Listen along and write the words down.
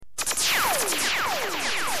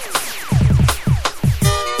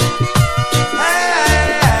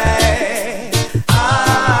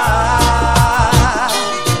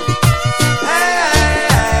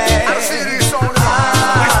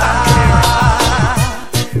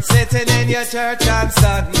your church on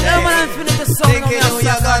Sunday. Thinking who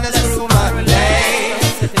you gonna screw Monday.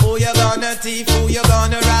 Who you gonna thief, who you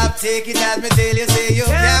gonna rob. Take it as me till you say you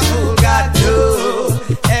can't fool God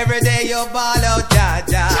too. Every day you ball out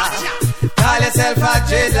Jaja. Call yourself a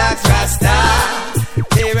dreadlocks Rasta.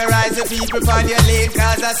 Terrorize the people on your lane,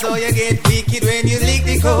 cause I saw you get wicked when you lick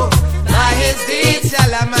the coke. By his deeds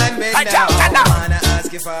shall a man bend down. Wanna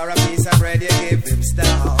ask you for a piece of bread, you give him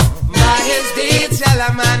stone. By his deeds shall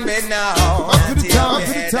a man bend down. Up to the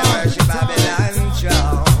top, worship Babylon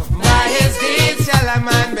throne. By his deeds shall a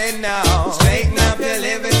man bend down. Straighten up your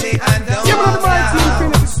liberty and don't bow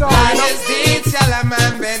down. By his deeds shall a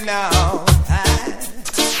man bend down.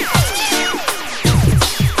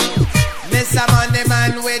 Mr. Money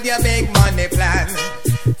Man with your big money plan.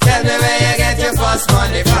 Tell me where you get your first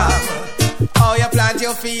money from. How you plant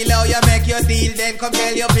your field, how you make your deal. Then come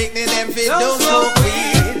tell your picnic them fit don't smoke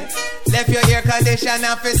weed. Left your air condition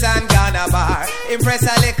office and gone a bar. Impress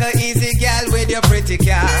a little easy girl with your pretty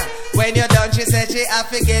car. When you're done she said she have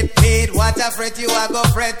to get paid. What a fret you a go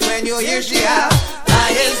fret when you hear she have.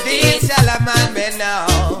 By his deeds shall a man bend now.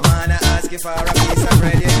 Wanna ask you for a piece of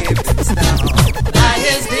bread, you give him stone. By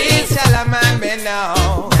his deeds shall a man bend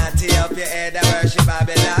now. Natty up your head and worship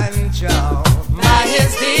Babylon throne. By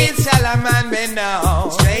his deeds shall a man bend now.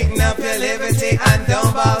 Straighten up your liberty and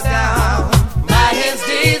don't bow down. By his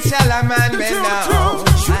deeds shall a man bend down.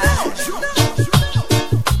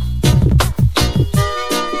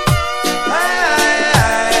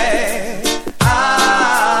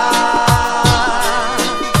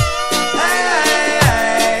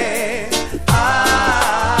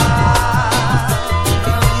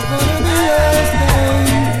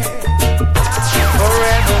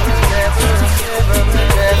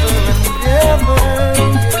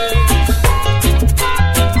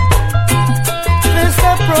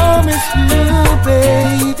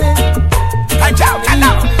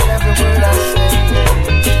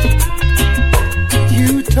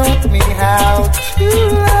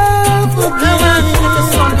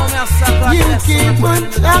 Keep on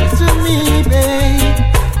talk to me, babe,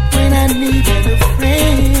 when I needed a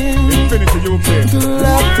friend. To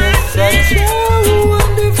love is such a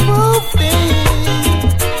wonderful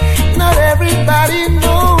thing. Not everybody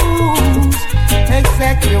knows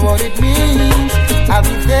exactly what it means. I'll be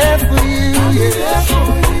there for you, yeah.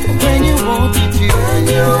 When you want me to,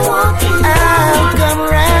 I'll come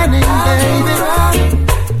running, baby.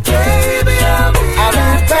 I'll be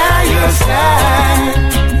by your side.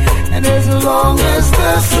 And as long as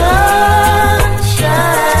the sun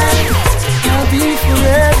shines, I'll be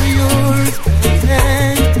forever yours, baby.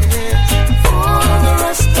 For the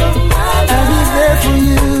rest of my life, I'll be there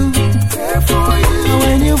for you,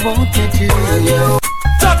 when you want me to.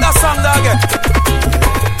 Stop that song, dog.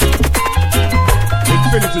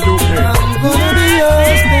 Infinity UK. I'm gonna be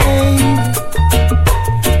yours, babe.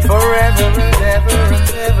 Forever and ever and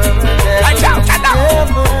ever and ever and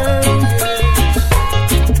ever.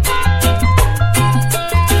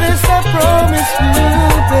 Promise you,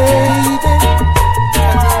 baby,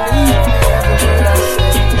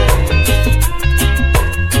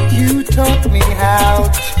 you taught me how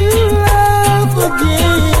to love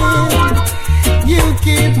again. You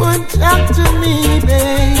keep on talk to me,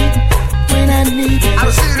 babe, when I need it.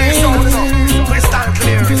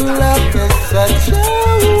 To love is such a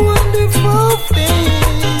wonderful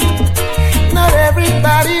thing. Not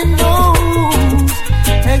everybody knows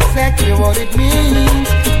exactly what it means.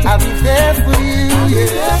 I'll be there for you,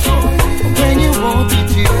 yeah. When you want me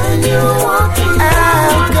to,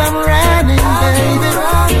 I'll come running, baby.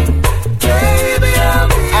 I'll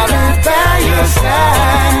be by your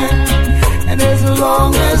side. And as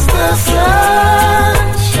long as the sun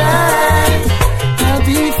shines, I'll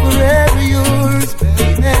be forever yours,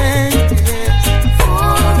 baby.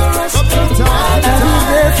 For the rest of my life, I'll be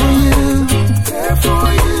there for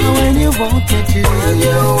you. When you want me to,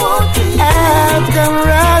 I'll come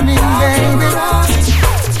running, baby,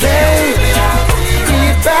 be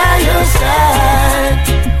by your side.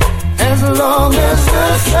 As long as the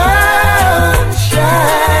sun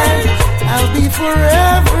shines, I'll be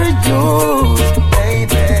forever yours,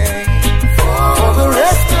 baby. For the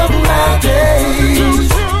rest of my days,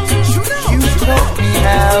 you taught me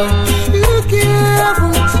how to give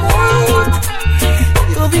and take.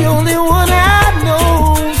 You're the only one I know.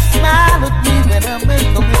 Smile at me when I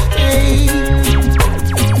make a mistake.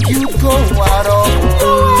 You go out all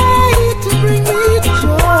the way to bring me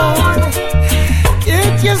joy.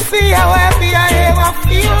 Can't you see how happy I am? I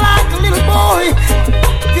feel like a little boy.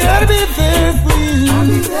 Gotta be there for you. I'll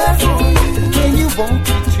be there for you when you want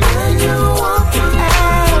me to. When you want me to.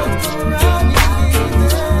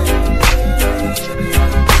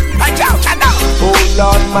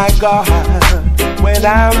 my God, when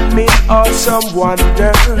I'm in awesome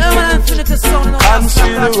wonder,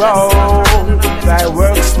 consider all thy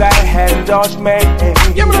works, thy hand doth make.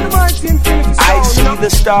 I see the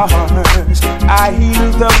stars, I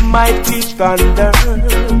hear the mighty thunder,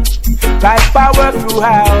 thy power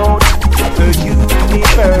throughout the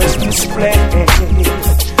universe display.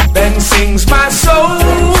 Then sings my soul,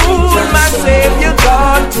 my Savior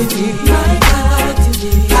God to thee.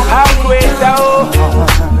 How great thou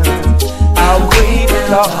art, how great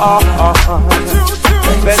thou art.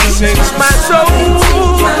 Then sings my soul,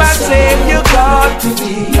 my Savior God to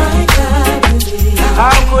thee.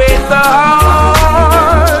 How great thou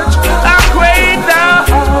art, how great thou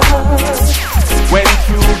art. When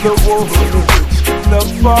through the woods, the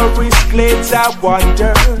forest glades I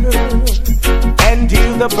wander, and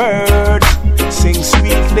hear the bird sing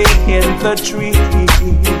sweetly in the trees.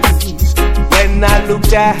 When I look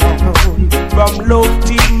down from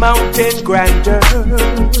lofty mountain grandeur,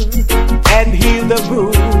 and hear the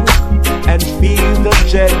brook and feel the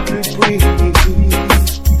gentle breeze,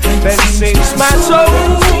 then sings my soul,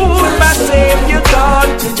 my Savior God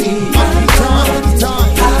to thee.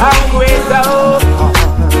 How great thou art,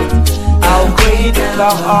 how great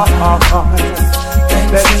thou art.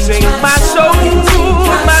 Then sing my soul,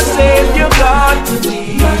 my Savior God to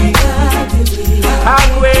thee. How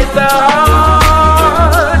great thou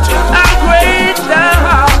art, how great thou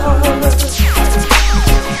art.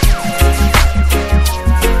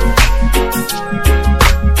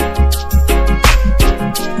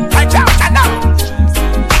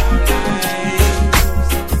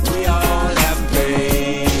 We all have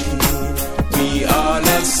pain, we all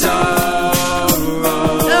have sorrow.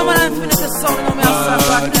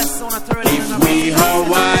 If we are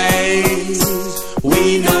wise, we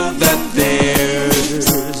know that there's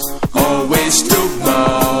always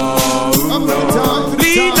tomorrow.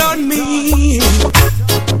 Lean on me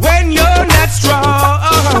when you're not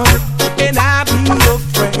strong, and I'll be your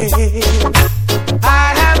friend. I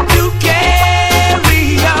have to carry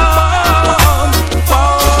on,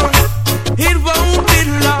 for it won't be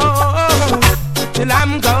long till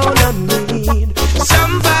I'm gonna need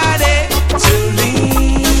somebody to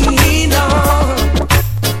lean on.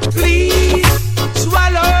 Please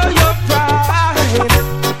swallow your pride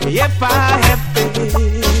if I have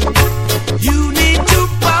failed. You need to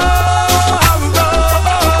borrow,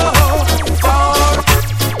 for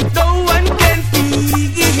no one can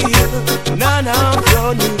feel none of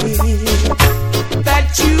your needs that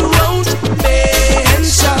you won't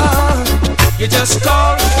mention. You just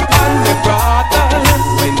call on the brother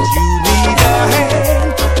when you need a hand.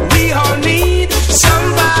 We all need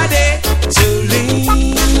somebody to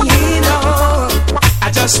lean on. I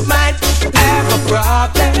just might have a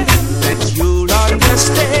problem that you'll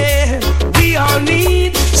understand. We all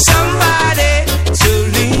need somebody to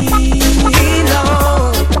lean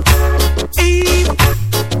on. If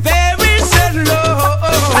there is a load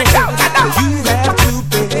you have to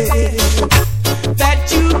bear that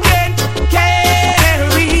you can't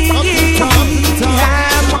carry,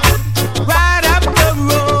 I'm right up the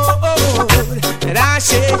road and I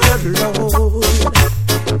share your load.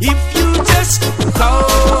 If you just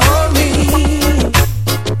call me,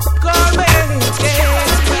 yeah,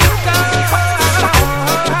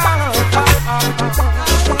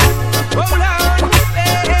 hold on,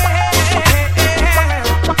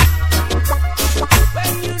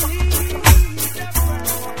 when you need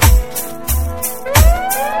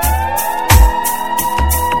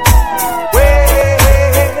When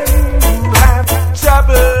you have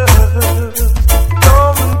trouble,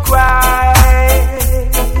 don't cry.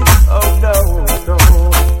 Oh no, no.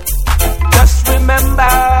 Just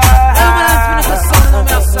remember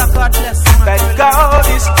that God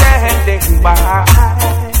is standing by.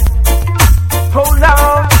 Hold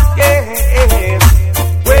on, yeah.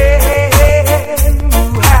 When you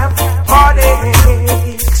have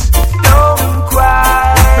heartaches, don't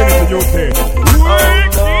cry. Finish your thing. Oh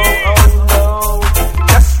no,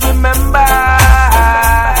 just remember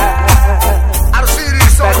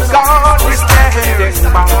that God is standing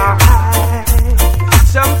by.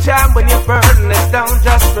 Sometime when your burden is down,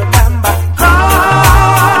 just remember God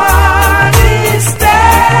is standing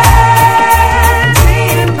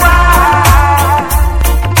by.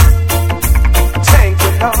 Thank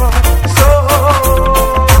you, Lord. So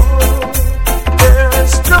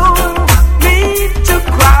there's no need to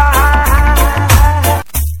cry.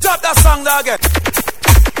 Drop that song dog again.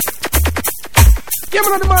 Give me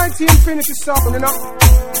the mighty infinity sound, you know.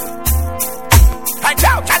 Right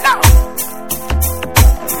now, right now.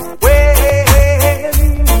 When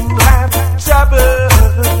you have trouble,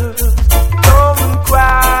 don't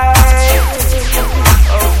cry.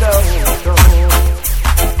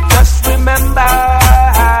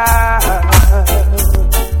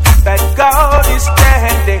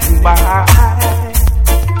 by.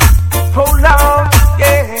 Hold on,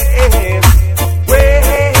 yeah.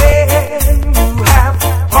 When you have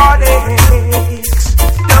heartaches,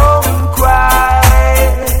 don't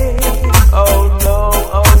cry. Oh no,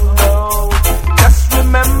 just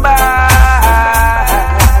remember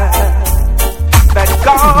that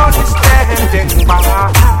God is standing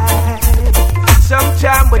by.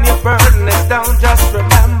 Sometime when your burden is down, just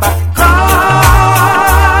remember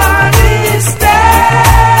God is standing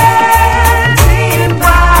by.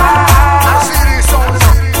 I see this on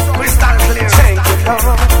crystal clear. Thank you,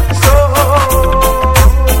 Lord. So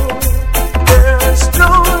there's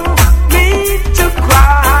no need to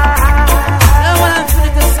cry.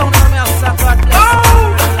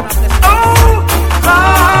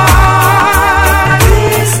 God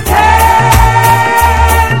is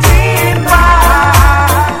standing by.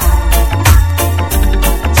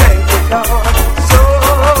 Thank you, Lord. So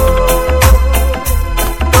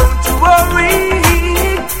don't you worry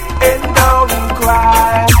and don't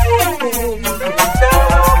cry.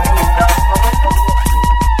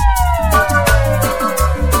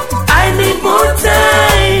 I need more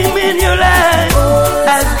time in your life.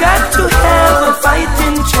 I've got to have a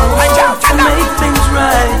fighting chance to make things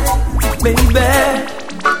right, baby.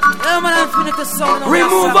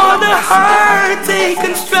 Remove all the heartache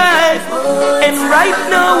and strife, and right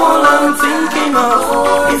now all I'm thinking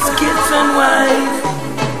of is kids and wife.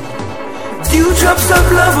 Few drops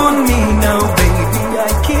of love on me now, baby. I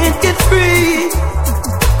can't get free.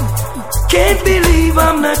 Can't believe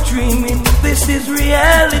I'm not dreaming. This is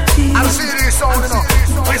reality. I see this on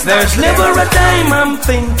There's never a time I'm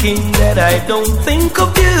thinking that I don't think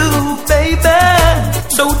of you, baby.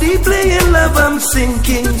 So deeply in love I'm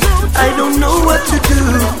sinking, I don't know what to do.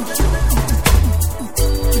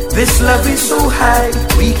 This love is so high,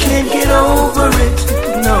 we can't get over it.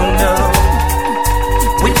 No, no.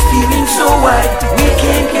 With feelings so wide, we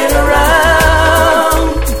can't get around.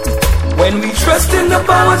 When we trust in the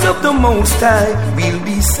powers of the Most High, we'll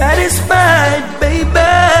be satisfied, baby.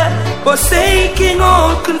 Forsaking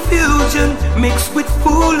all confusion mixed with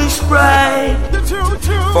foolish pride.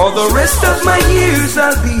 For the rest of my years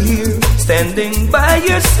I'll be here, standing by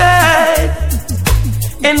your side,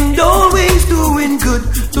 and always doing good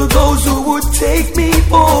to those who would take me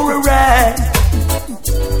for a ride.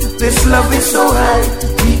 This love is so high,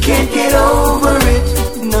 we can't get over it.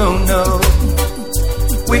 No, no.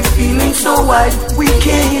 With feelings so wide, we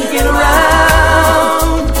can't get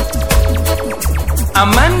around. A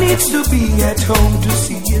man needs to be at home to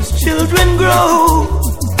see his children grow,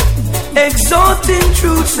 exalting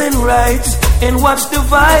truths and rights, and watch the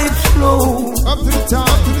vibes flow. Up to the top,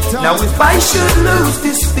 to the top. Now if I should lose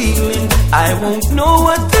this feeling, I won't know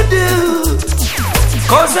what to do.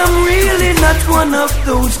 'Cause I'm really not one of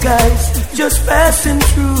those guys just passing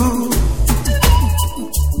through.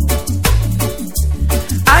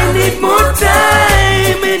 I need more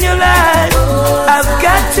time in your life. I've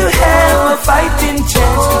got to have a fighting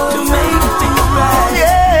chance to make things right.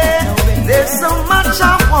 Yeah, there's so much I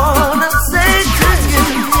wanna say to you.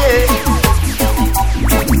 Yeah.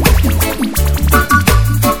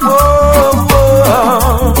 Whoa,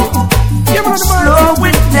 whoa. Slow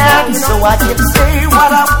it down so I can say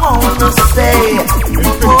what I wanna say.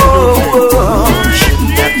 Whoa,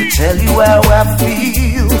 shouldn't have to tell you how I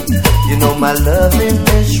feel. You know my loving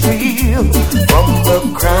is real. From the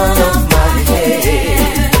crown of my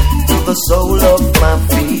head to the sole of my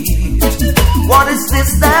feet. What is this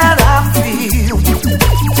that I feel?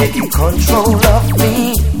 Taking control of me.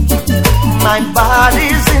 My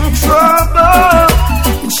body's in trouble.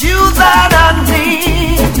 It's you that I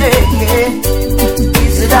need. Yeah.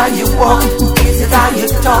 Is it how you walk? Is it how you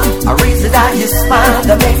talk? Or is it how you smile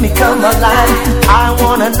that make me come alive? I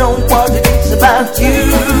wanna know what it is about you.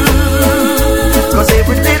 'Cause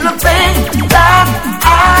every little thing that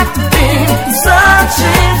I've been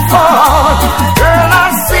searching for, girl, I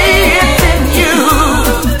see it in you.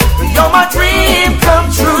 You're my dream come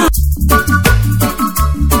true.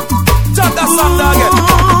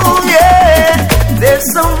 Ooh, yeah. There's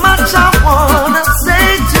so much I wanna say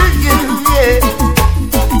to you, yeah.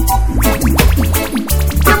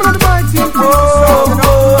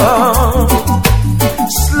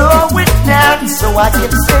 Slow it down so I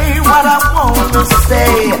can say what I wanna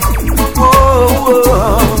say.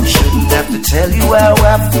 Whoa, shouldn't have to tell you how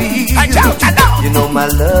I feel. You know my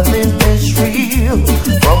loving is real.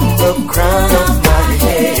 From the crown of my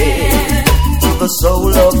head to the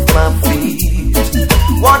sole of my feet.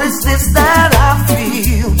 What is this that I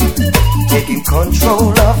feel? Taking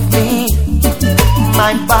control of me.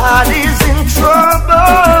 My body's in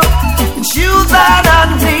trouble. It's you that I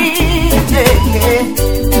need. Yeah.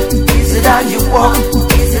 how you walk?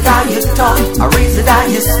 Is it how you talk? Or is it how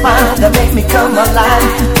you smile that make me come alive?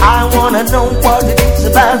 I wanna know what it is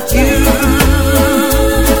about you.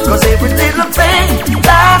 Cause every little thing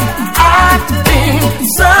that I've been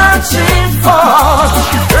searching for,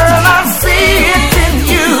 girl, I see it in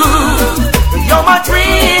you. You're my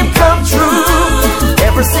dream come true.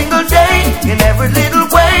 Every single day, in every little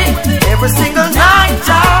way, every single night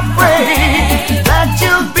I pray that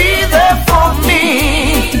you'll be there for me,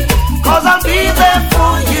 cause I'll be there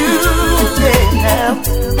for you. Yeah.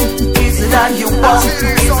 Is it how you walk?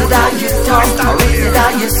 Is it how you talk? Or is it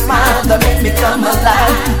how you smile that make me come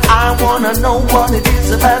alive? I wanna know what it is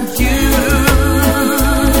about you.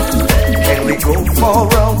 Can we go for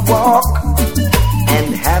a walk and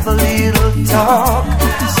have a little talk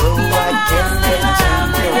so I can get to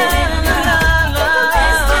know you?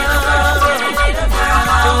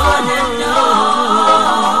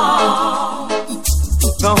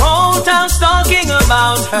 The whole town's talking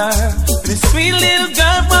about her, this sweet little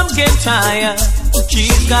girl from Kintyre.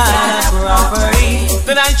 She's got a property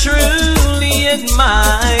that I truly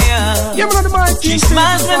admire. She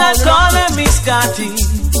smiles when I call her Miss Scotty.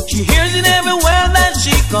 She hears it everywhere that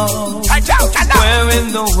she goes. Where in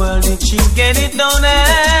the world did she get it? Don't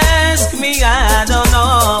ask me, I don't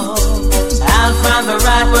know. I'll find the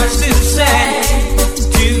right words to say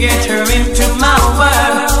to get her into my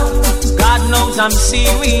world. God knows I'm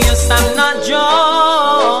serious, I'm not joking.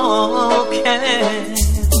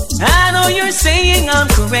 I know you're saying I'm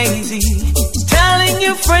crazy, telling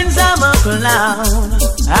your friends I'm a clown.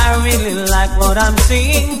 I really like what I'm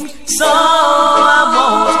seeing, so I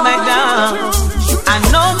won't back down. I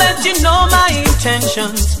know that you know my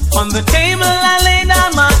intentions. On the table I lay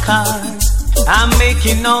down my cards. I'm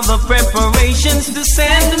making all the preparations to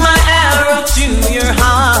send my arrow to your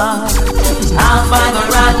heart. I'll find the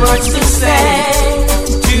right words to say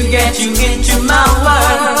to get you into my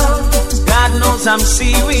world. God knows I'm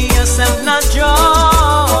serious, I'm not joking.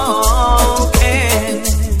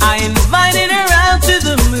 I invited her out to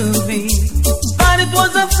the movie, thought it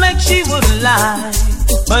was a flex she would like,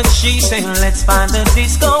 but she said let's find a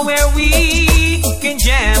disco where we can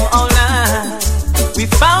jam all night. We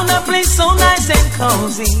found a place so nice and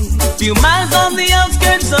cozy, few miles on the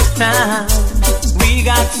outskirts of town. We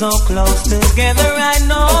got so close together, I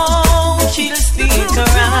know she'll stick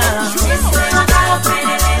around.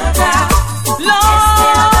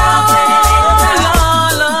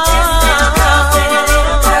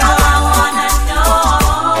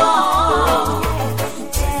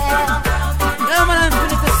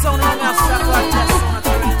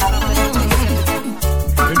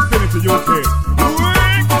 Infinity UK.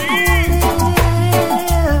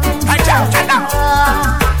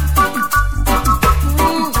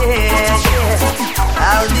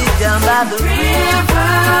 I'll be down by the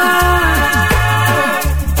river,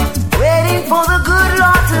 waiting for the good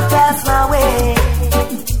Lord to pass my way.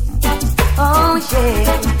 Oh yeah,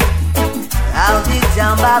 I'll be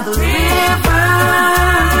down by the river,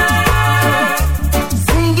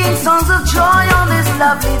 singing songs of joy on this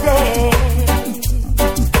lovely day.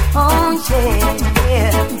 Oh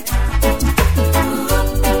yeah,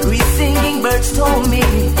 three singing birds told me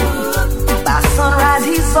by sunrise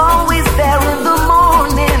he's always there in the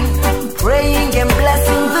morning, praying and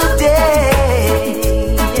blessing the day.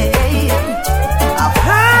 I've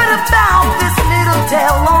heard about this little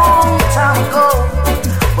tale long time ago,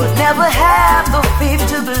 but never had the faith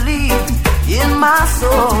to believe in my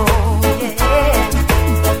soul.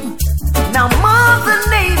 Now Mother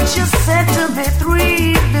Nature sent to me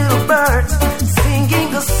three little birds, singing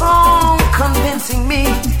a song, convincing me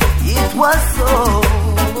it was so.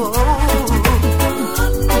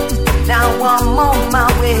 Now I'm on my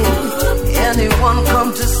way. Anyone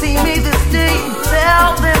come to see me this day,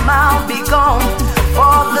 tell them I'll be gone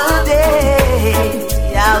for the day.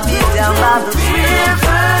 I'll be down by the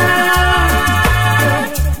river,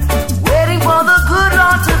 waiting for the good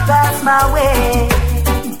Lord to pass my way.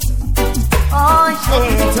 Oh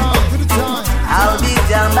yeah, I'll be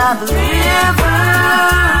down by the river,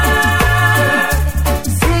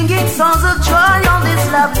 singing songs of joy on this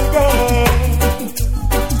lovely day.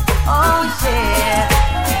 Oh yeah.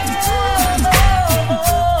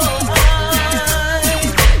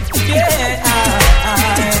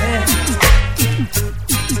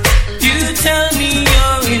 You tell me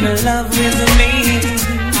you're in love with me,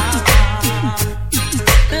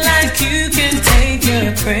 like you can take your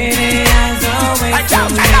pretty eyes away from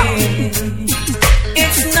me.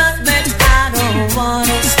 It's not that I don't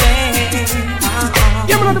wanna stay,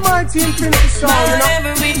 Yeah, man, the mighty Infinity Sound, you but know.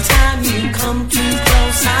 every time you come too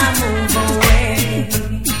close, I move away.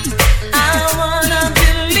 I wanna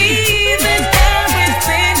believe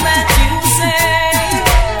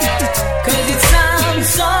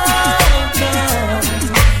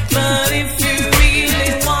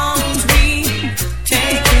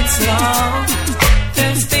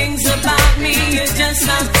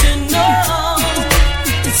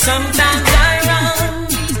Sometimes I run,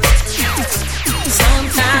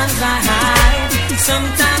 sometimes I hide,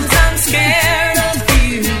 sometimes I'm scared of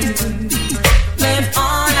you. But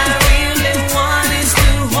all I really want is to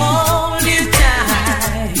hold you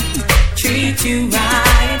tight, treat you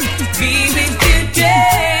right, be with you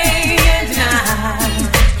day and night.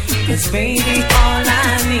 'Cause baby, all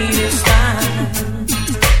I need is time.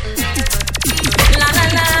 La la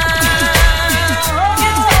la.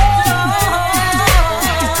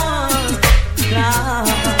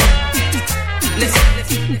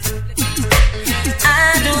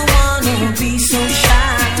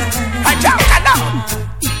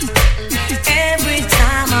 Every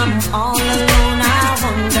time I'm all alone, I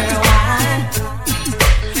wonder why.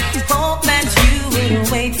 Hope that you will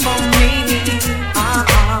wait for me.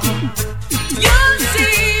 You'll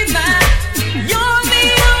see that you're the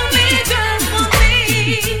only girl for me.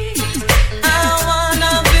 I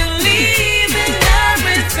wanna believe in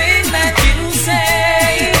everything that you say,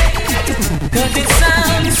 'cause it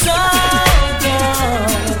sounds so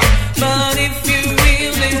good. But if you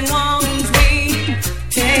really want me,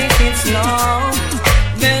 take it slow.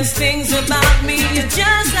 There's things about me you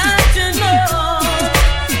just have to know.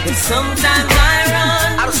 But sometimes I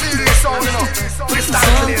run,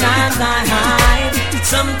 sometimes I hide,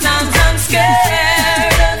 sometimes I'm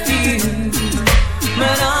scared of you.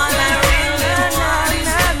 But all I really want is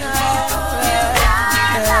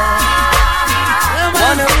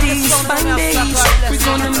one of these fine days we're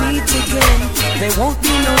gonna meet again. There won't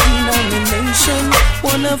be no denomination.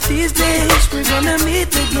 One of these days we're gonna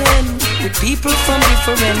meet again with people from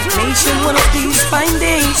different nations. One of these fine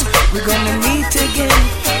days we're gonna meet again.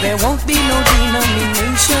 There won't be no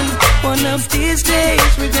denomination. One of these days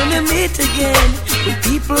we're gonna meet again with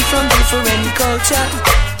people from different culture.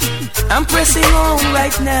 I'm pressing on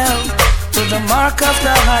right now to the mark of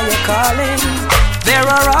the higher calling. There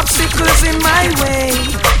are obstacles in my way,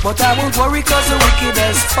 but I won't worry 'cause the wicked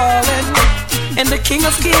has fallen, and the King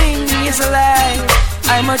of Kings is alive.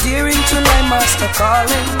 I'm adhering to my master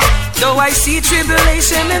calling. Though I see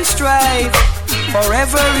tribulation and strife,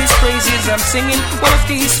 forever His praises I'm singing. One of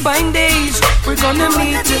these fine days we're gonna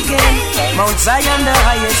meet again. Mount Zion, the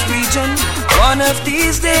highest region. One of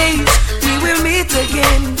these days we will meet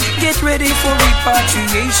again. Get ready for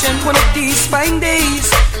repatriation. One of these fine days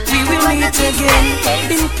we will meet again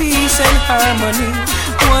in peace and harmony.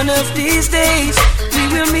 One of these days we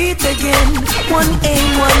will meet again. One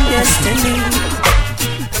aim, one destiny.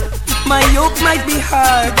 My yoke might be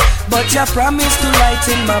hard, but Jah promised to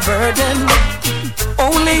lighten my burden.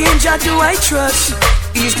 Only in Jah do I trust.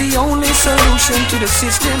 He's the only solution to the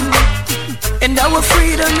system. And our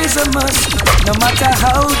freedom is a must, no matter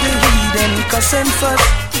how the heathen cuss and fuss.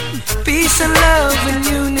 Peace and love and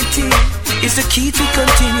unity is the key to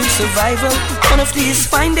continued survival. One of these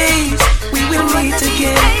fine days we will meet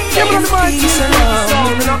again in peace and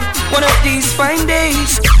harmony. One of these fine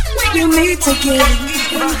days we'll meet again.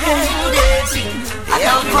 I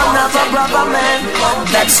come for another brother man,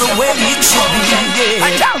 that's the way it should be.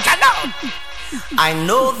 I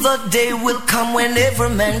know the day will come when every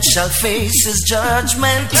man shall face his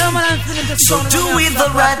judgment. So do with the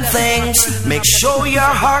right things, make sure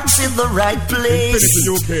your heart's in the right place,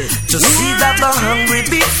 to see that the hungry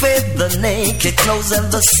be fed, the naked clothes and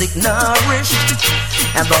the sick nourished,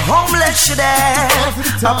 and the homeless should have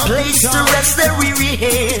a place to rest their weary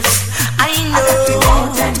heads. I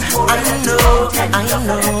know, yeah.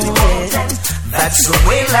 That's the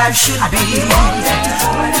way life should be.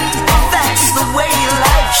 That's the way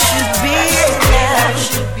life should be.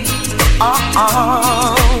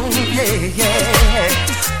 Yeah.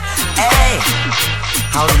 Hey,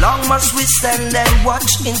 how long must we stand and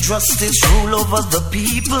watch injustice rule over the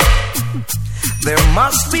people? There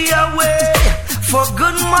must be a way, for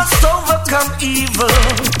good must overcome evil.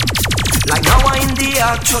 Like Noah in the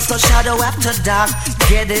ark, trust the shadow after dark.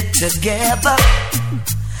 Get it together.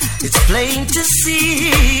 It's plain to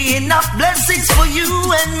see enough blessings for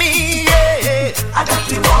you and me. Yeah. I got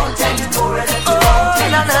me wanting more than you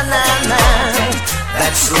wanting. Na.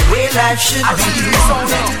 That's the way life should be.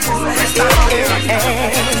 That's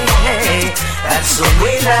the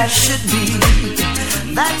way life should be.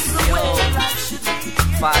 That's the way life should be.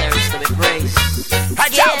 Father is to be praised.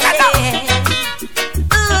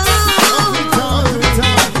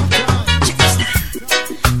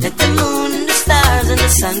 Let the moon and the stars and the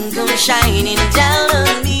sun come shining down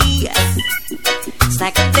on me. It's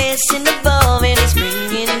like a face in the bowl and it's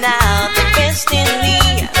bringing out the best in me.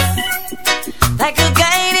 Like a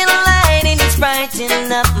guiding light and it's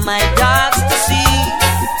brightening up my dark to see.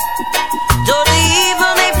 Though the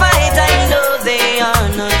evil they fight, I know they are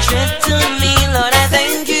no threat to me. Lord, I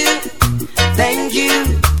thank you.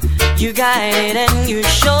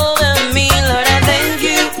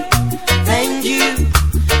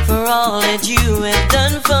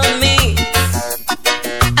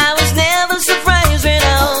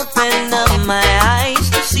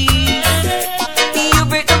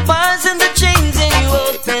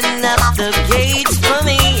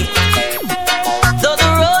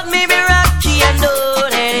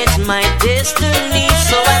 my destiny.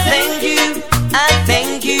 So I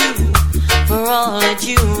thank you for all that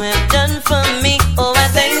you have done for me. Oh, I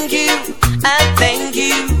thank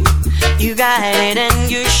you, you guided and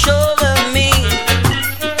you shoulder me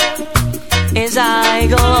as I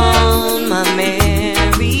go on my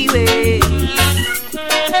merry way.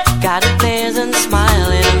 Got a pleasant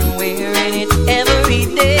smile and I'm wearing it every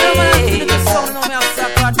day.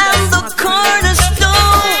 I'm the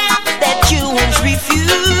cornerstone that you once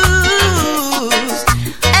refused,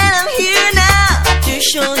 and I'm here now to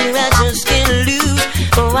show you I just can't lose.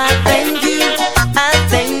 Oh, I thank you,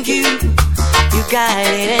 you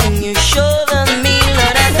guided and you shoulder me.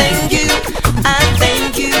 Lord, I thank you.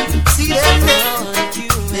 See them now,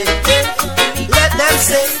 let them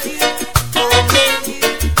say, oh me.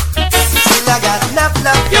 Still I got enough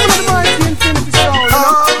love for you.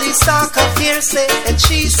 All this talk of hearsay and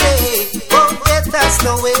she say won't get us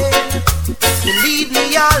nowhere. Believe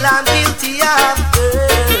me, all I'm guilty of,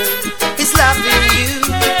 girl, is loving you.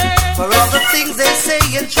 For all the things they say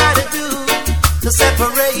and try to do to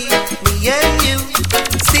separate me and you,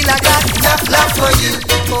 still I got enough love for you.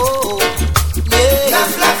 Oh yeah,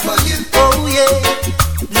 enough love for you. Oh yeah,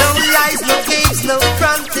 no lies, no games, no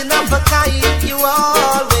fronting of a kind. You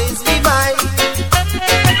always be mine.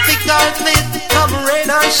 Thick or thin, come rain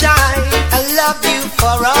or shine, I love you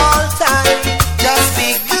for all time. Just be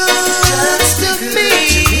good to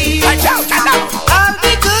me. I'll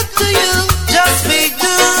be good to you. Just be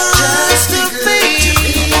good to me.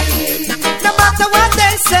 No matter what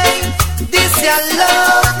they say, this your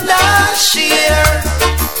love not share.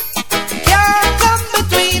 Can't come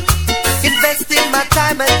between. Investing my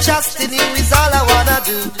time and trust in you is all I wanna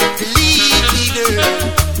do. Believe me, girl,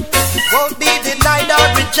 won't be denied or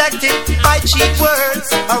rejected by cheap words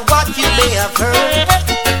or what you may have heard.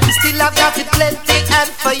 Still I've got it plenty, and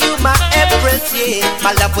for you my empress, yeah,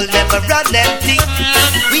 my love will never run empty.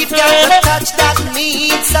 We've got a touch that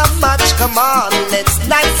means so much. Come on, let's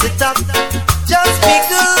nice it up. Just be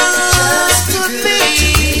good to me.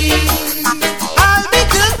 I'll be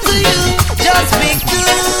good to you. Just be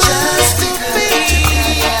good to me.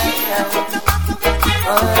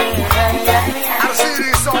 I'll see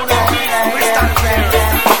this song now. We stand there.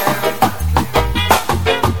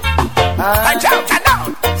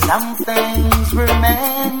 Some things were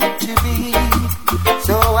meant to be,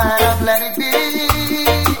 so why not let it be?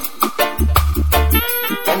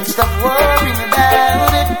 And stop worrying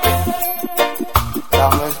about it.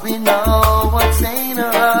 Long as we know what's in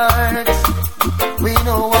our hearts, we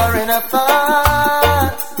know we're in our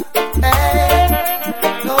thoughts. Hey,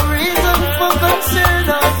 no reason for concern.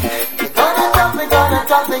 They're gonna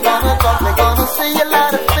talk, they're gonna say a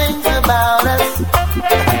lot of things about us.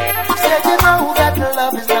 Said you know that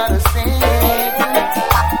love is not a sin,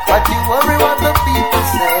 but you worry what the people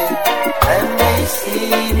say when they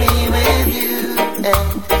see me with you, and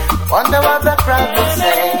wonder what the crowd will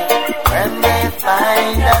say when they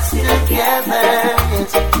find us together.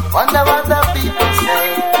 Yes, wonder what the people say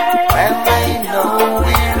when they know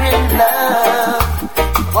we're in love.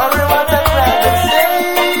 Worry what the crowd will say.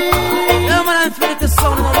 Yeah, man, I'm feeling the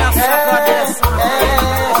sound of my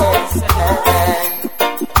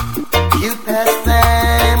You pass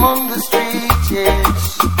them on the street,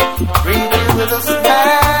 yes, greet you with a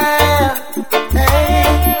smile, hey,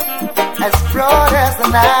 as broad as the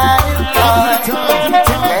night.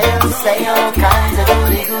 They'll say all kinds of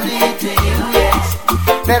goody to you, yes,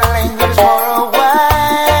 that lingers for a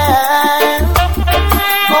while.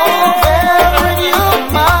 Oh, they're in your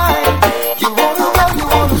mind. You wanna go, you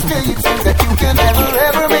wanna stay, it's true that you can never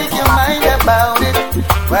ever make your mind about it.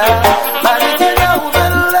 Well, but if you know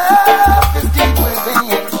that love is deep within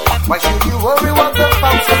you, why should you worry what the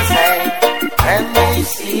folks will say when they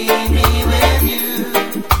see me with you?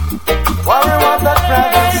 Worry what the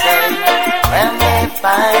crowd will say when they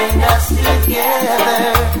find us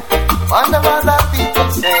together. Wonder what the people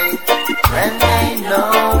say when they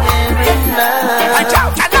know we're in love.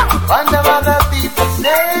 Wonder what the people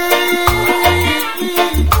say.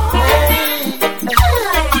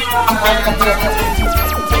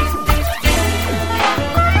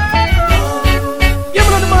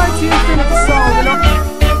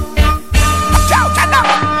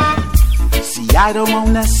 I don't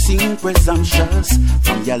wanna seem presumptuous.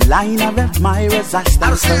 From your line of admirers I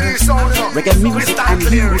stand first. Reggae music and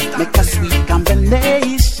you make a sweet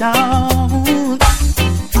combination.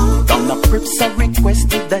 Down the Prips I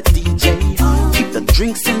requested the DJ keep the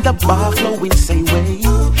drinks in the bar flowing same way.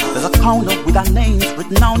 The There's a corner with our names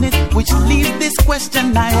written on it, which leaves this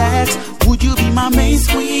question I ask: would you be my main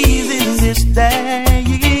squeeze in this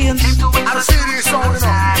dance?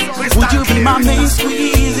 Would you be my main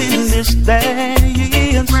squeeze in this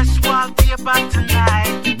dance?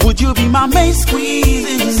 Would you be my main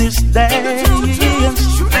squeeze in this dance?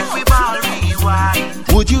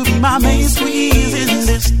 Would you be my main squeeze in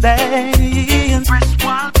this dance?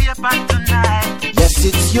 Yes,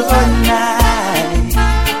 it's your night.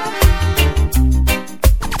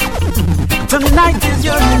 Tonight is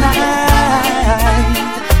your night.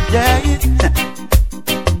 Yeah.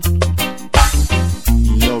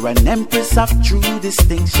 You're an empress of true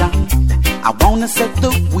distinction. I wanna set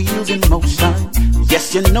the wheels in motion.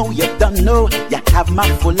 Yes, you know, you don't know, you have my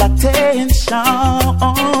full attention.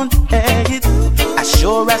 Hey, as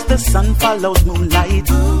sure as the sun follows moonlight,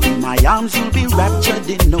 in my arms you'll be raptured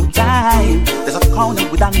in no time. There's a corner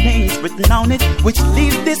with our names written on it, which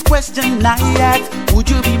leaves this question I ask: would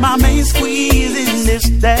you be my main squeeze in this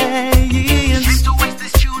dance?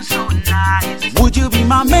 Would you be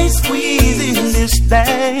my main squeeze in this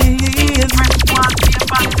dance?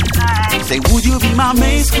 Say, would you be my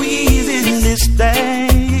main squeeze in this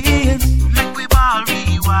dance? Make we ball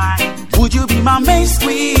rewind. Would you be my main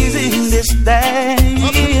squeeze in this dance?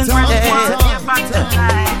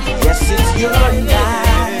 Yes, it's your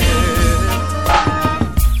night.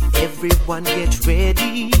 Everyone get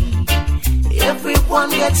ready. Everyone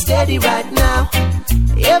get steady right now.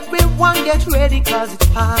 Everyone get ready, cause it's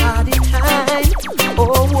party time. Oh,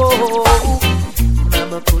 oh, oh.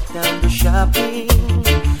 Mama put down the shopping,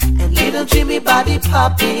 and little Jimmy body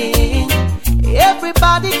popping.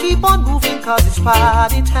 Everybody keep on moving, cause it's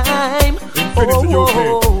party time. Oh, oh,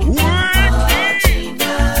 oh. Party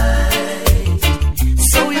night.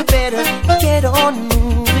 So you better get on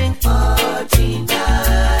moving. Party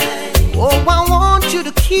night. Oh, I want you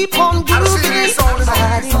to keep on grooving.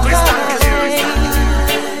 Party night.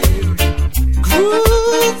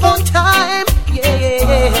 Groove on time,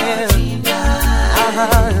 yeah.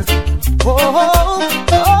 Oh, oh,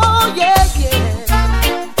 oh, yeah, yeah.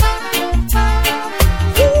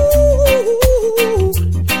 Ooh,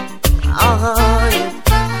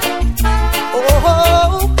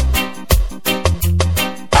 oh,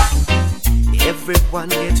 everyone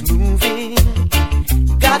get moving.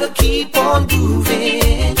 Gotta keep on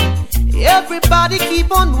moving. Everybody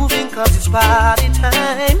keep on moving, cause it's party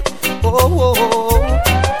time. Oh, oh, oh.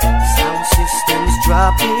 Sound systems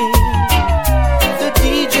dropping, the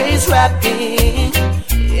DJ's rapping.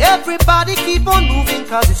 Everybody keep on moving,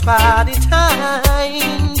 cause it's party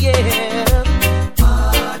time, yeah.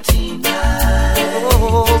 Party night.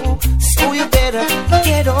 Oh, so you better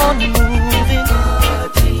get on moving.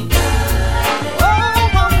 Party night. Oh,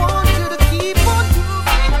 I want you to keep on moving.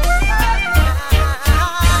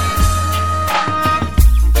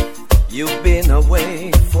 You've been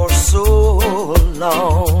away for so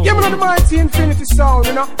long. Yeah, man, on the mighty infinity sound,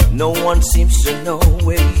 you know. No one seems to know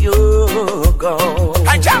where you're gone.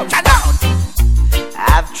 Watch out.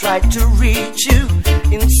 I've tried to reach you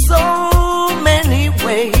in so many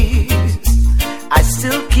ways. I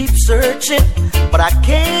still keep searching, but I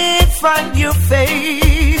can't find your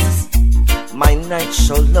face. My night's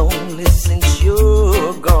so lonely since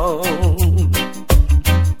you're gone.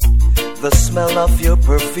 The smell of your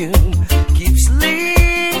perfume keeps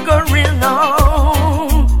lingering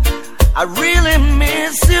on. I really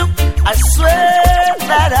miss you, I swear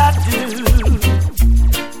that I do.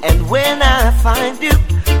 And when I find you,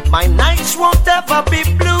 my nights won't ever be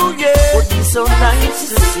blue, yeah. Would be so nice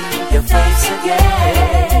to see your face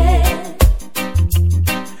again,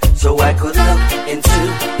 so I could look into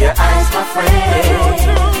your eyes, my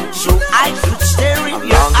friend. So I could stare in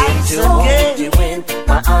your eyes to hold you in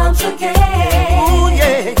my arms again. Ooh,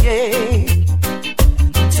 yeah, yeah.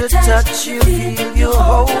 To touch you, feel you,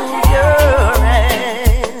 hold your hand.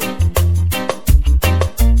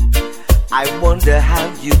 I wonder how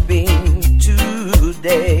you've been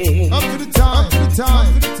today. Up to the time.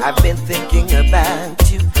 I've been thinking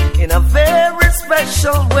about you in a very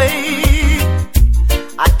special way.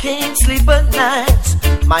 I can't sleep at night,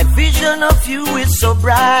 my vision of you is so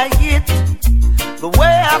bright. The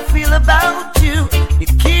way I feel about you, it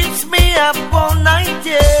keeps me up all night,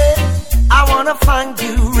 yeah. I wanna find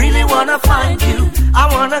you, really wanna find you. I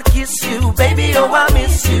wanna kiss you, baby, oh I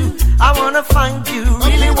miss you. I wanna find you,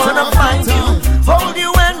 really wanna find you. Hold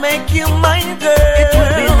you and make you mine, girl. It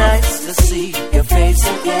would be nice to see your face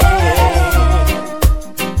again,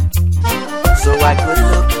 so I could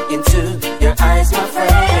look into your eyes, my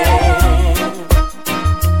friend.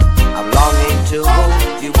 I'm longing to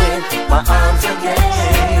hold you in my arms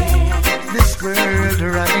again. This world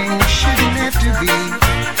running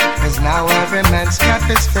now every man's cup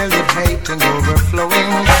is filled with hate and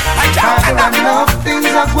overflowing. Father, I love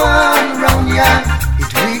things are going round ya.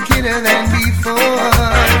 It's wickeder than before.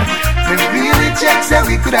 We really checked that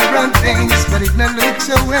we could have run things, but it not look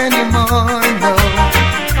so anymore, no.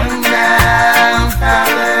 Come down,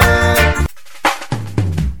 Father.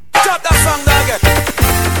 Drop that song, dog.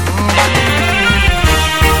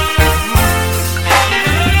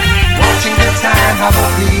 Watching the time, how the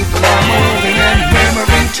people are moving and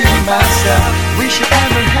murmuring to myself, wish it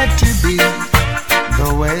never had to be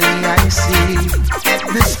the way I see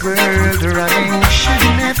this world running.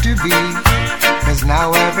 Shouldn't have to be, 'cause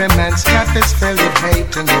now every man's cup is filled with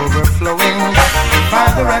hate and overflowing.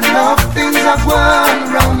 Father, I love things are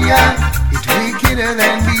going round ya. It's wickeder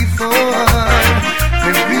than before.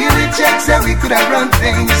 We really checked that we could have run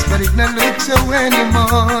things, but it not look so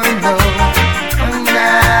anymore, no. Come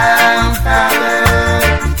down, Father,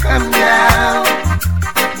 come down.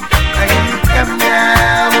 Come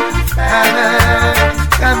down, Father,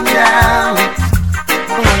 come down.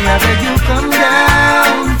 Oh, I beg you, come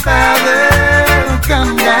down, Father,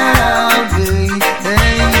 come down,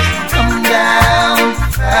 hey, come down,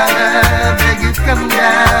 Father, beg you, come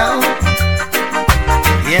down.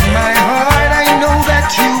 In my heart, I know that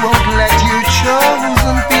you won't let your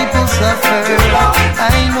chosen people suffer.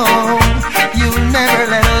 I know you'll never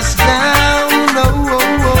let us down, no,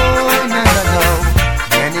 no.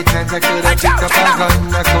 Many times I could have picked up a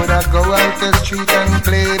gun, I could have go out the street and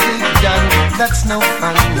play big gun. That's no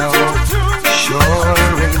fun, no. Sure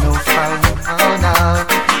ain't no fun, oh no.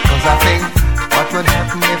 'Cause I think what would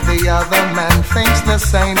happen if the other man thinks the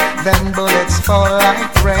same? Then bullets fall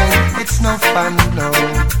like rain. It's no fun, no.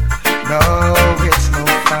 No, it's no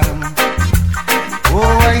fun.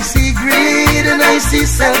 Oh, I see greed and I see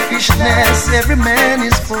selfishness. Every man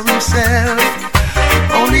is for himself.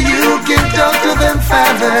 Only you can talk to them,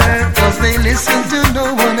 Father, 'cause they listen to no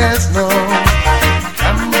one else, no.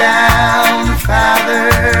 Come down, Father,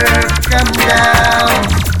 come down.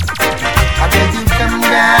 I beg you, come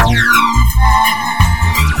down.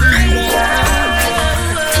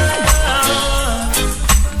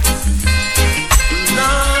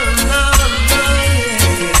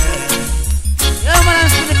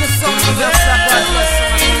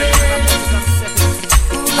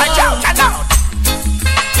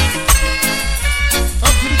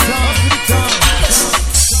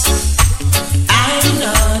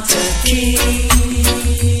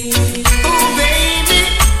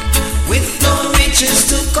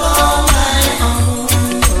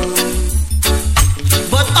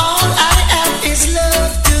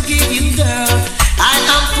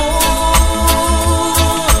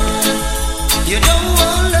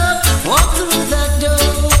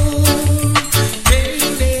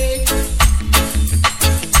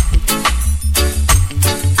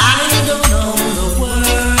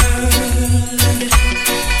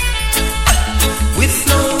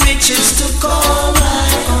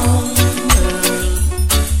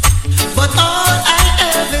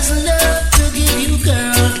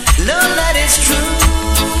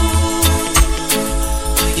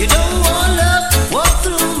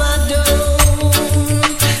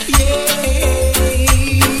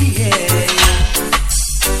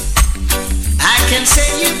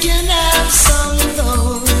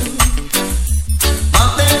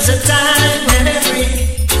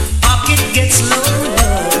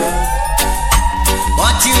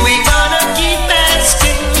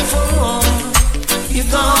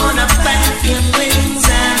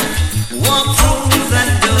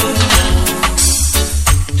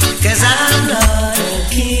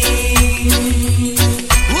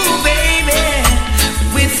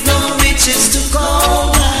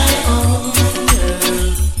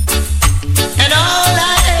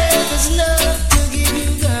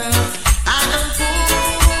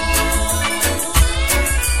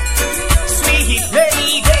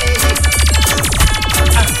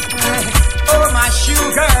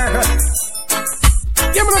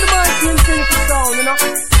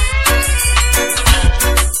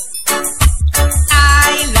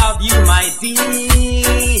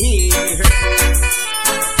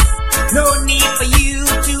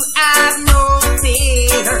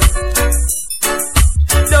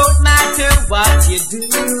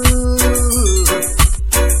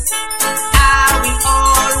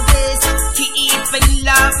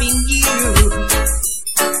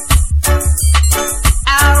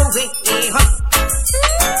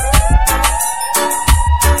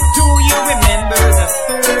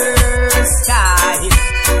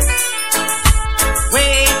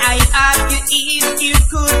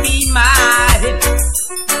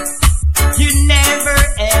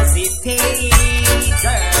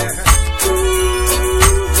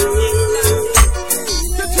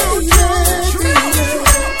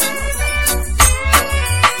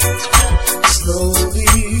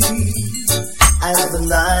 the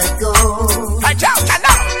night goes,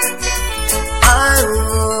 I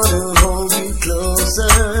wanna hold you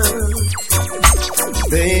closer,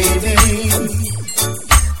 baby.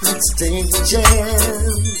 Let's take a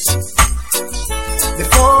chance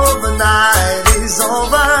before the night is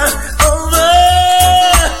over.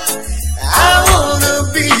 I wanna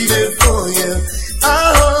be there for you.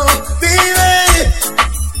 Oh, baby.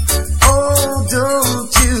 Oh,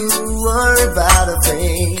 don't you worry about a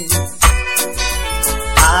thing.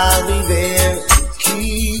 I'll be there to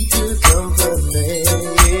keep you company.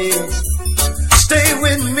 Stay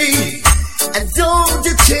with me and don't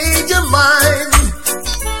you change your mind,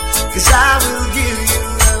 'cause I will give you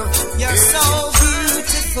love. You're so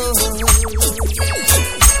beautiful,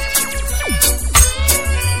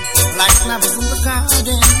 like flowers in the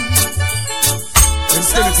garden.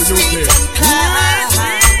 so sweet and kind.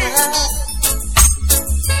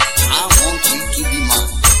 I want you to be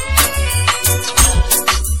mine.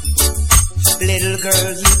 Little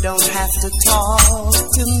girl, you don't have to talk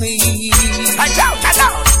to me.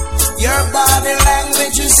 Your body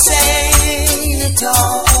language is saying it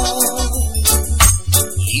all.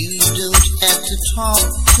 You don't have to talk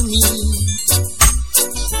to me.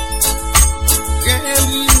 Girl,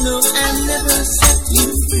 you know I never set you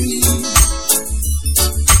free.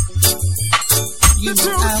 You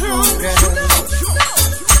know I won't, girl.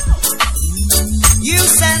 You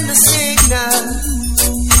send a signal,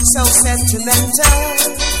 so sentimental.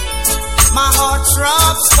 My heart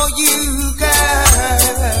throbs for you,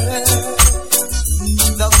 girl.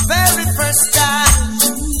 The very first time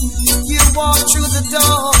you walked through the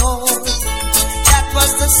door, that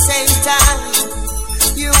was the same time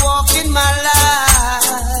you walked in my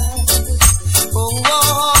life. Oh,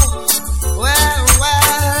 well.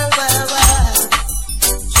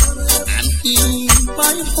 I'm here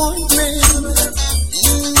by appointment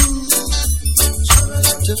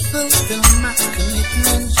to fulfill my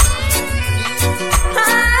commitment.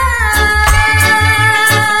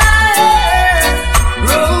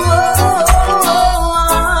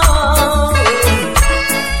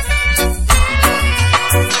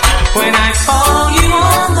 When I call you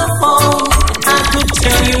on the phone, I could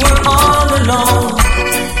tell you were all alone.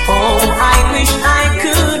 Oh, I wish I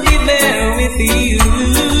could be there with you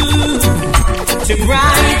to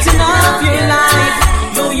brighten up your life.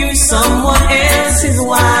 Though you're someone else's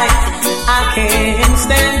wife, I can't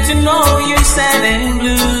stand to know you're sad and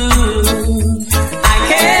blue. I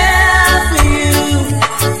care for you,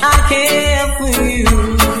 I care for you.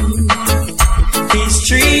 He's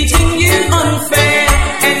treating you unfair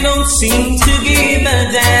and don't seem to give a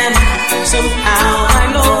damn. Somehow I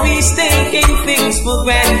know he's taking things for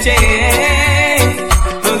granted.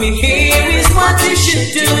 I mean, here is what you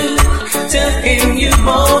should do. Tell him you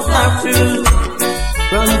both are through.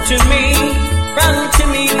 Run to me,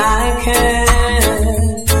 I care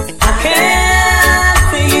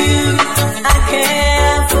for you, I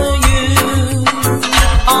care for you.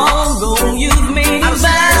 Although you've made a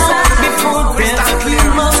vow before death, you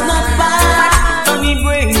must not bow. Honey,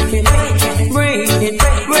 break it.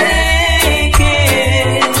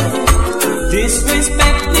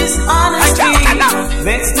 Disrespect, dishonesty,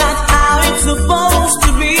 that's not how it's supposed to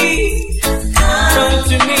be. Come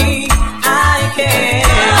to me, I care.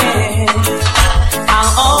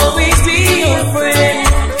 I'll always be your friend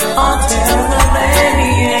until the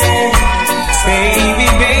very end.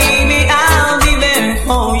 Baby, I'll be there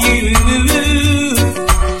for you.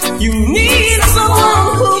 You need someone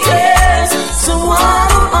who cares, someone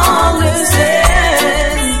who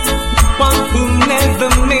understands, one who never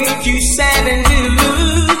makes you sad and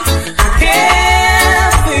blue. I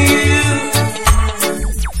care for you.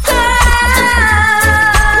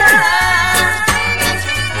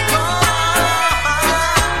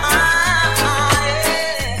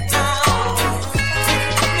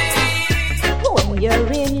 When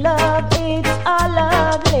you're in love, it's a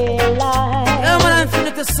lovely life.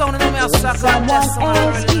 Someone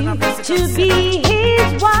asks you to be his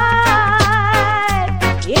wife.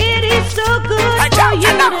 It is so good for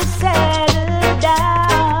you to settle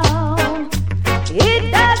down. It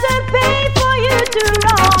doesn't pay for you to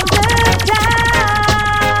roam the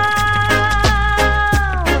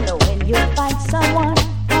town. When you find someone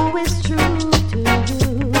who is true to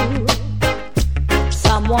you,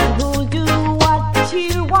 someone who'll do what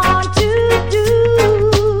you want to do,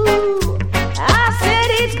 I said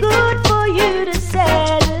it's good for you to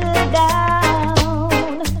settle down.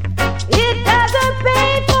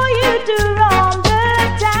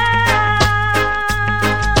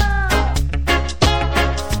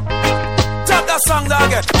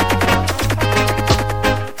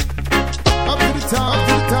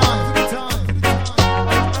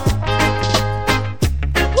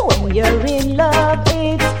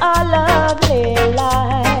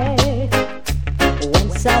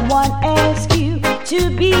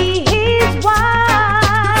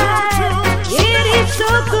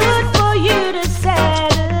 good for you to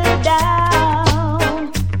settle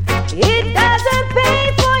down. It doesn't pay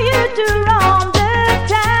for you to roam the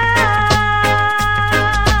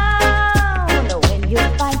town. When you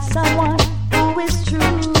find someone who is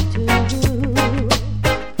true to you,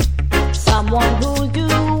 someone who'll do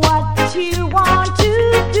what you want to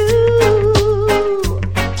do,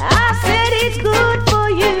 I said it's good for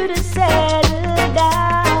you to settle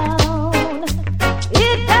down.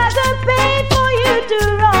 It doesn't pay for you to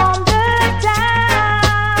roam the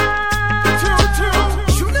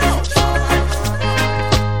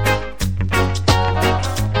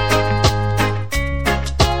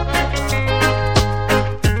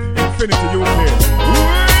Infinity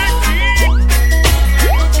UK.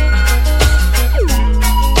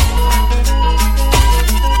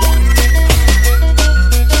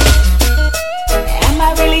 Am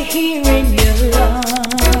I really hearing your lungs?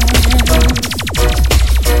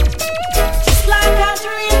 Just like I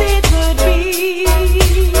dreamed it would be.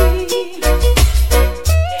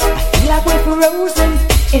 I feel like we're frozen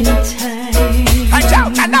in time.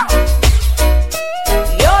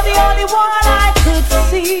 You're the only one I could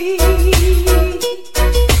see.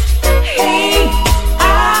 Hey,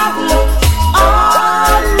 I've looked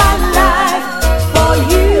all my life for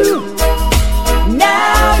you.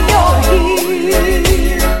 Now you're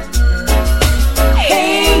here.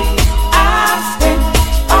 Hey, I've spent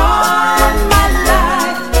all my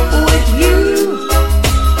life with you.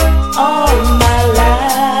 All my life.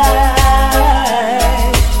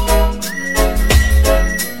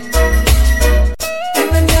 And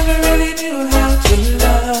I never really knew how to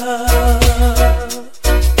love.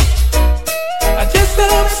 I just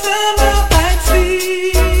thought somehow I'd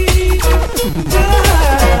see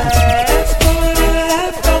that's falling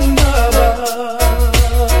out from above.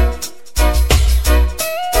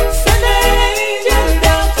 Send an angel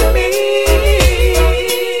down to me.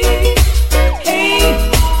 Hey,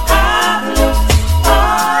 I've looked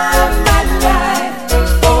all my life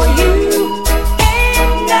for you,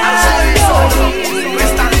 and now you're here.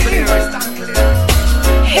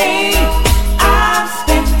 Hey, I've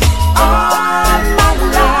spent all my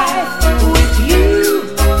life with you,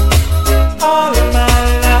 all my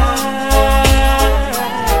life.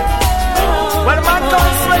 Well, the man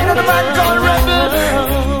called Slade and the man called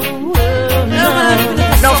Rebel.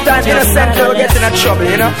 Enough time innocent girl get in a trouble,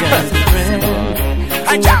 you know.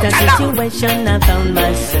 In that situation I found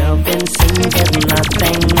myself in, seems there's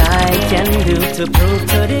nothing I can do to prove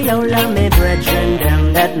to the old of me brethren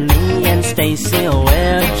them that me and Stacy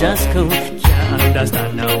we're just cool. Can't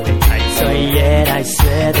understand how we fight, so yet I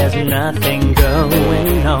swear there's nothing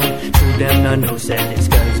going on. To them no know said this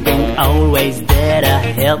girl's been always there to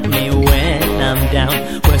help me when I'm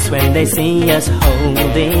down. Worse when they see us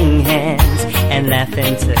holding hands and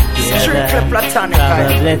laughing together. Strictly platonic,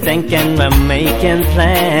 Probably thinking we're making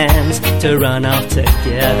plans to run off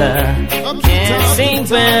together. Can't seem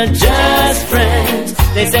we're just friends.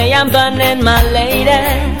 They say I'm burning my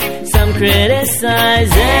lady. Some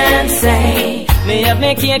criticize and say me have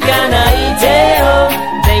me cake and I eat it. Oh,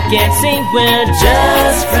 they can't think we're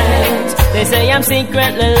just friends. They say I'm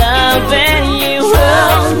secretly loving you.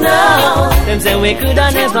 Oh no, them say we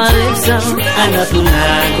coulda never live so. I know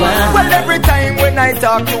tonight. Well, every time when I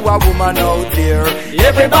talk to a woman out there,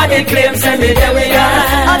 Everybody claims and me there we are.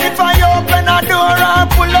 and if I open a door and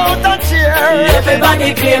pull out a chair,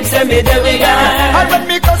 Everybody claims and me there we are. and when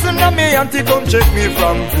me cousin and me auntie come check me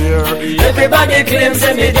from there, Everybody claims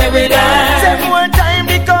and me there we are. say more time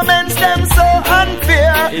the comments them so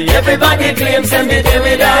unfair. Everybody claims and me there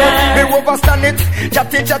we are. Me overstand it,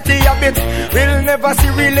 chatty a bit. We'll never see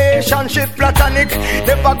relationship platonic.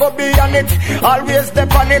 Never go beyond it, always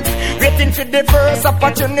step on it. Waiting for the first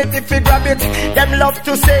opportunity to grab it. Them love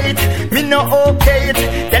to say it, me no okay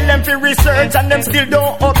it. Tell them to research and them still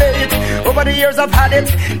don't obey it. Over the years I've had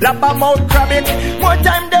it, lap a mouth grab it. More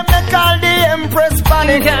time them they call the Empress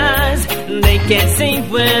panic. Cause they can't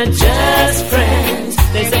think we're just friends.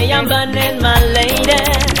 They say I'm burning my lady.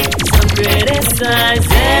 Some criticize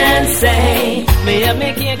and say me have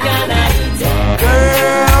me cake and I eat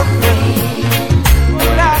it.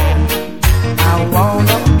 I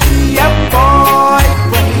wanna be a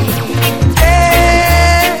boyfriend.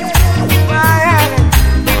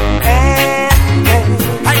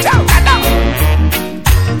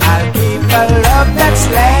 I'll give a love that's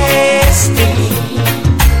lasting.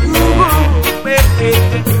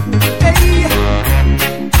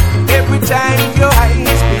 Every time your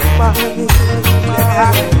eyes meet mine,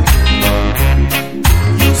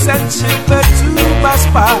 you send shiver to my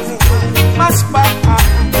spine, my spine.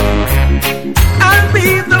 I'll be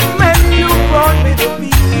the man you want me to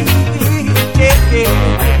be.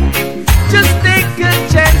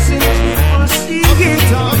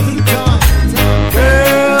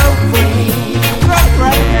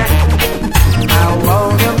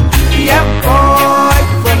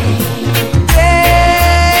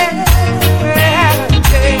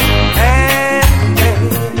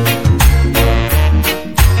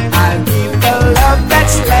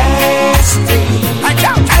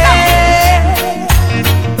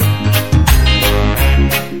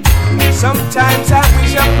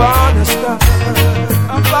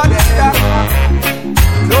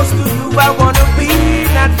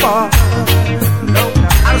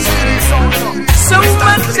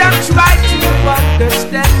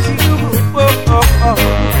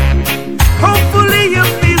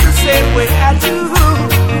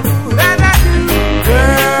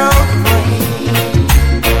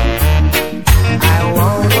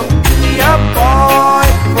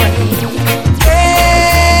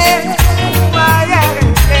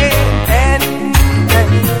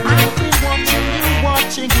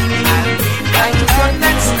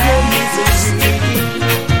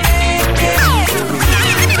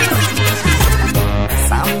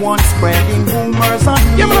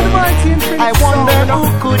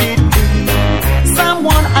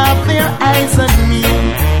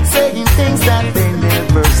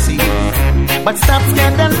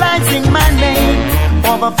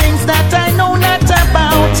 of things that I know not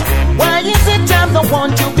about. Why is it I'm the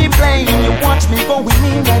one to be blamed? You watch me going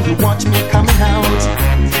in and you watch me coming out.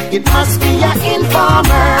 It must be an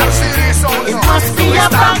informer. It must be a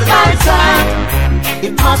backbiter.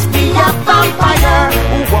 It must be a vampire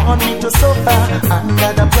who want me to suffer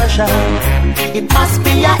under the pressure. It must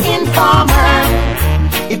be an informer.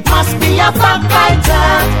 It must be a backbiter.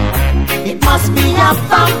 It must be a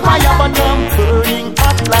vampire, but I'm burning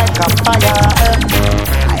hot like a fire.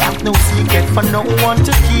 I have no secret for no one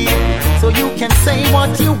to keep, so you can say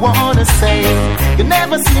what you wanna say. You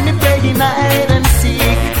never see me playing hide and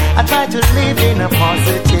seek. I try to live in a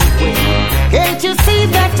positive way. Can't you see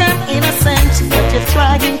that I'm innocent, but you're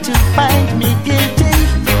trying to find me guilty?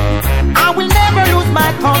 I will never lose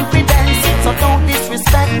my confidence, so don't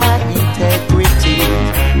disrespect my integrity.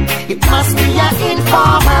 It must be an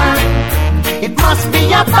informer. It must be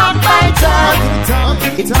a backbiter.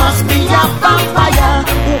 It must be a vampire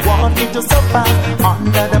who want me to suffer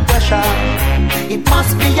under the pressure. It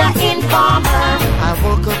must be an informer. I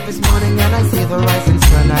woke up this morning and I see the rising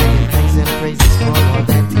sun. I give thanks and praises for all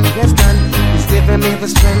that He has done. He's given me the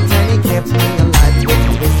strength and He kept me alive. With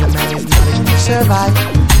His wisdom and His knowledge to survive.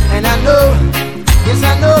 And I know, yes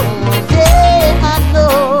I know, yeah I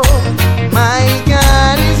know, my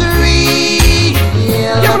God is real.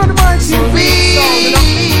 So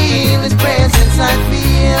real, His presence I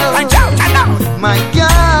feel. My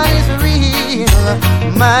God is real.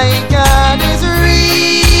 My God is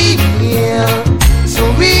real. So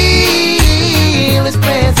real, His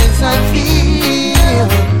presence I feel.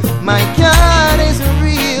 My God is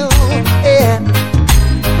real. Yeah.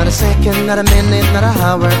 Not a second, not a minute, not an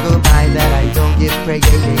hour go by that I don't give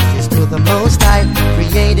praises to the Most High.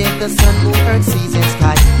 Created the sun, moon, earth, seas, and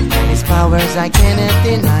sky, and His powers I cannot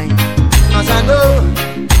deny. Cause I know,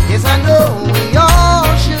 yes I know, we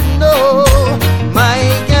all should know, my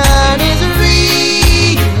God is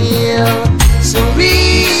real. So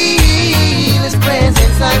real, His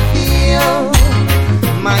presence I feel.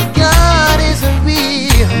 My God is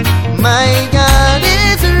real. My God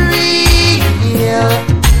is real.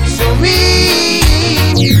 So real.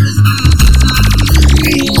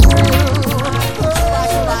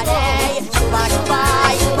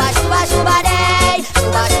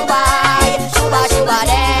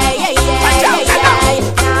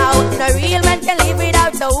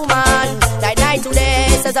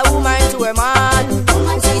 As a woman to her man,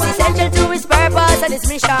 she's essential to his purpose and his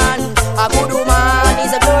mission. A good woman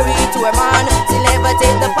is a glory to her man. She'll never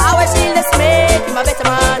take the power, she'll just make him a better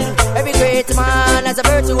man. Every great man has a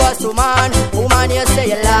virtuous woman. Woman, you say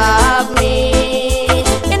you love me,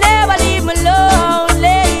 you never leave me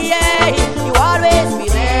lonely, yeah. You always be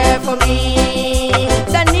there for me,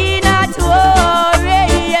 the need not to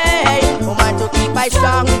worry, yeah. Woman, to keep I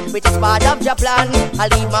strong, which is part of your plan. I'll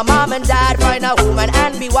leave my mom and dad, find a woman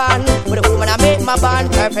and be one. With a woman I make my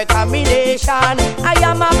bond, perfect combination. I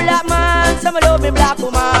am a black man, some love me black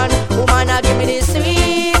woman. Woman I give me this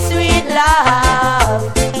sweet, sweet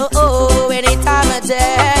love. Oh, oh, any time of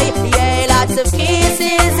day, yeah, lots of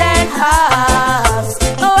kisses and hugs.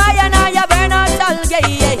 Oh, I burn out all gay,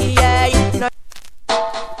 yeah, yeah. No.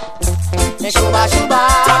 Shuba, shuba,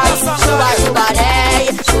 shuba, shuba day,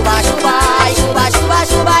 shuba, shuba, shuba, shuba,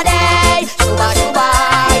 shuba day, shuba, shuba,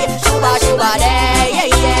 shuba, shuba day, yeah,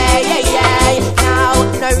 yeah, yeah, yeah. Now,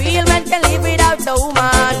 no real man can live without a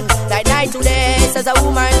woman. Like night to day, says a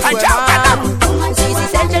woman to a man. She's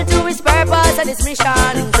essential to his purpose and his mission.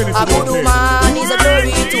 A good woman is a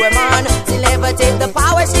glory to a man. She'll never take the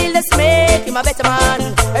power, she'll just make him a better man.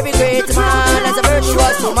 Every great man has a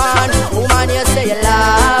virtuous woman. Woman, you say you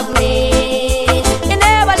love me, you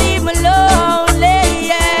never leave me lonely,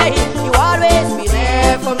 yeah. You always be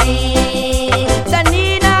there for me, the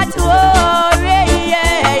need not to worry,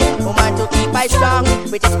 yeah. Woman, to keep I strong,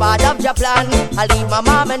 which is part of your plan. I'll leave my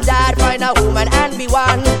mom and dad, find a woman and be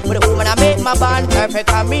one. With a woman I make my bond, perfect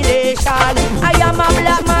combination. I am a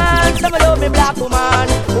black man, some love me black woman.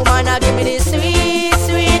 Woman, I give me this sweet,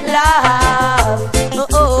 sweet love. Oh,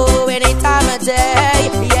 oh, any time of day,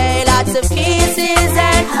 yeah, lots of kisses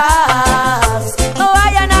and hugs. Oh,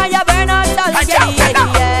 I burn out all the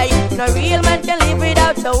yeah, yeah. No real man can live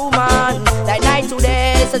without a woman. That night to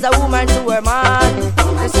day, says a woman to her man.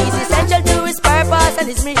 She's essential to his purpose and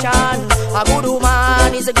his mission. A good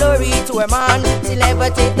woman is a glory to her man. She'll never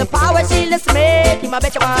take the power, she'll just make him a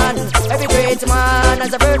better man. Every great man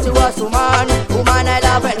has a virtuous woman. Woman I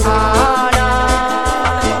love and honor.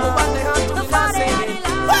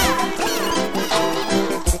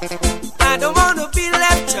 I don't wanna be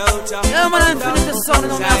left out. I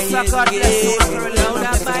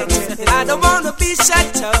don't wanna be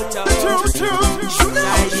shut out.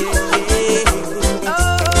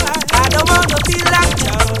 I don't wanna be locked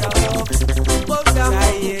out.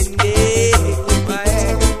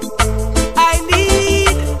 I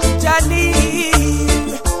need Johnny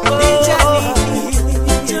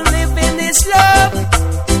to live in this love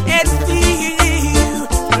and feel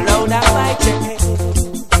alone at my chest.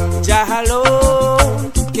 Jah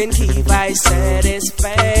alone can keep my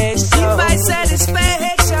satisfaction.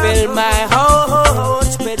 Fill my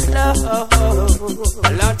heart with love.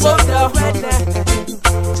 Lots of love right now.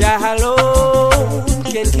 Jah alone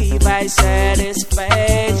can keep my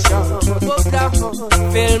satisfaction.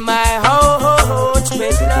 Fill my heart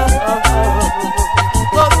with love.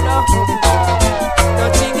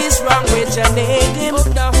 Nothing is wrong with your name.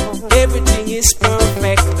 Everything is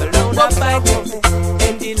perfect. Alone at my chest,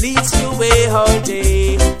 and he leads the way all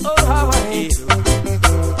day.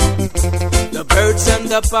 The birds and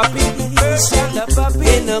the puppies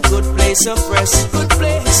in a good place of rest.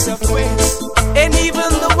 And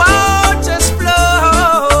even the waters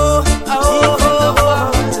flow.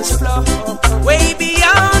 Way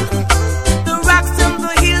beyond the rocks and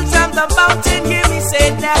the hills and the mountain. Hear me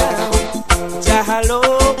say now, Jah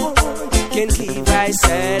alone can keep my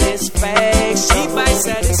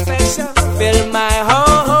satisfaction. Fill my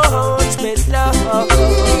heart with love.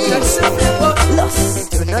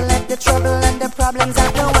 Do not let the trouble and the problems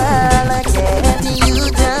of the world get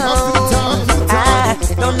you down.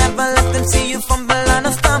 Don't ever let them see you fumble and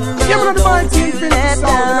stumble. Don't you let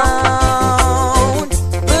down.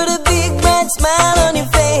 Put a big bright smile on your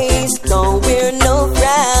face. Don't wear no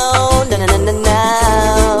frown.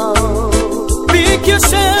 Now pick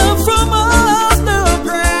yourself from off the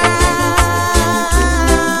ground.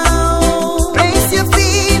 Place your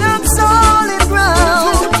feet on solid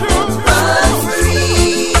ground.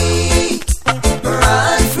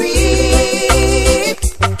 Run free.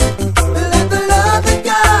 Let the love that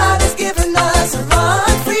God has given us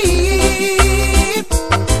run free.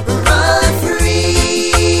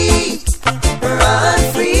 Run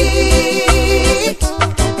free.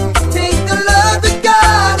 Take the love that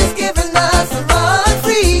God has given us run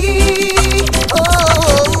free.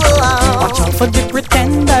 Watch out for the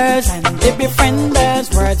pretenders and the befrienders.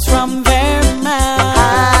 Words from their mouth.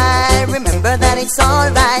 I remember that it's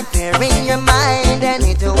alright. Bear in your mind and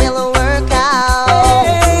it will work out.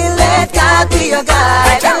 Hey, let God be your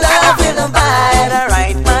guide and love will abide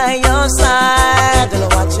right by your side.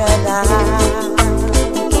 Watch your life.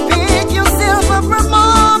 Pick yourself up from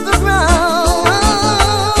off the ground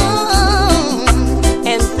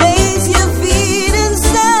and place your feet in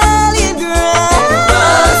solid ground.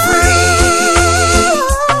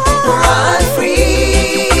 Run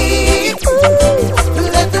free.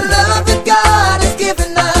 Let the love that God has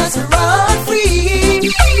given us run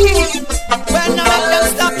free. Well, no make them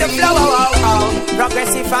stop the flow.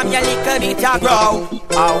 Progressive from your little bit you grow.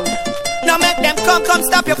 No make them come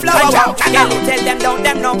stop your flow. Tell them don't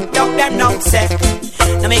them no say.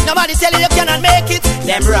 No make nobody tell you you cannot make it.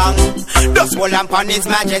 Them wrong. Just hold on upon His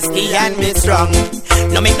Majesty and be strong.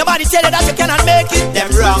 No make nobody tell you that you cannot make it.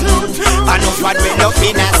 Them wrong. I know what we look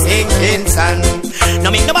in a sinking sun.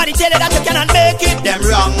 No make nobody tell you that you cannot make it. Them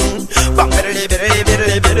wrong. Bang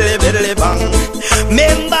biddly bang.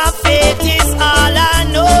 Remember faith is all I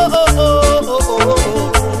know.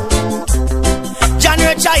 John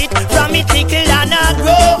nurture it from it little and I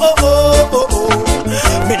grow.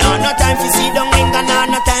 Me no time for see down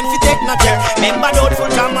and no time for take no chair. Remember doubtful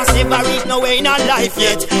dramas never reach nowhere in our life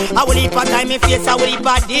yet. I will leave a time in face, I will leave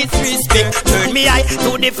a disrespect. Turn me eye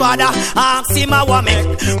to the Father, ask Him a what make.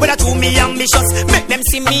 Whether to me ambitious, make them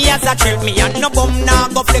see me as a threat. Me and no bum, nah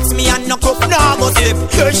go flex, me and no cup, nah go slip.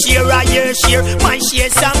 Your share, my share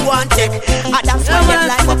some one take. That's why your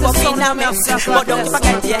life up in a mess. But don't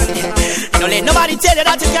forget yet. Don't let nobody tell you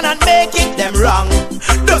that you cannot make it. Them wrong.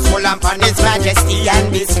 Just hold on upon His Majesty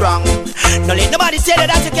and be strong. Don't let nobody tell you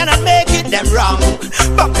that you cannot make it. Them wrong.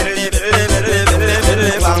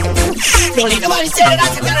 Don't let nobody tell you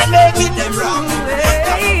that you cannot make it. Them wrong.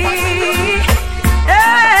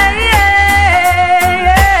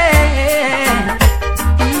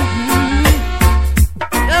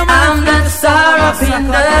 I'm that star up in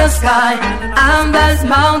the sky. I'm that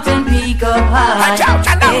mountain peak up high.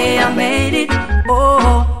 Yeah, I made it.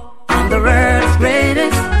 Oh, I'm the world's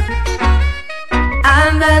greatest.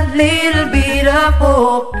 I'm that little bit of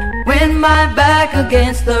hope. When my back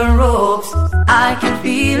against the ropes, I can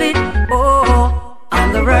feel it. Oh,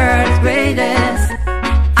 I'm the world's greatest.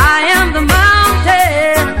 I am the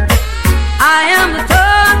mountain. I am the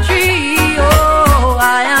tall tree. Oh,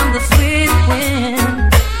 I am the sweet wind.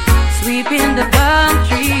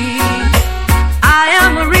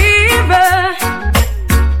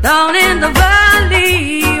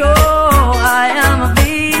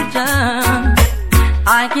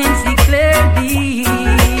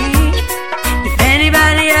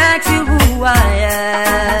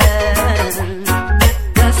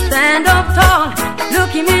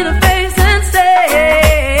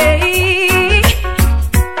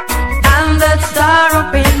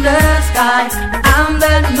 sky. I'm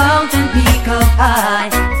that mountain peak up high.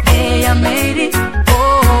 Hey, I made it.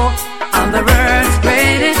 Oh, I'm the world's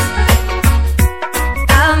greatest.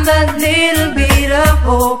 I'm that little bit of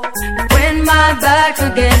hope. When my back's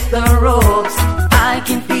against the ropes, I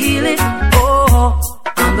can feel it. Oh,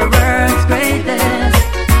 I'm the world's greatest.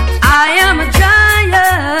 I am a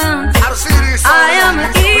giant. I am an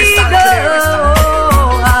eagle.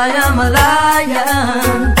 I am a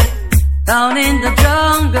lion down in the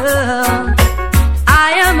jungle.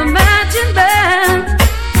 I am a marching band.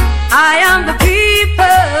 I am the people.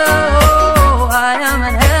 I am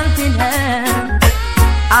a helping hand.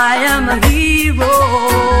 I am a hero.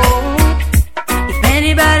 If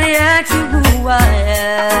anybody asks you who I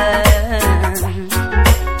am,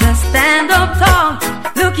 just stand up tall,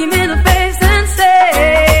 look him in the face and say,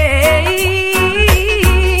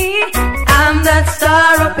 I'm that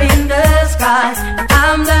star up in the sky.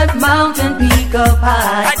 I'm that mountain peak up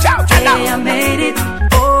high. Hey, I made it.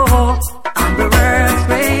 Oh, I'm the world's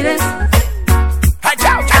greatest.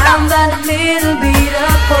 I'm that little bit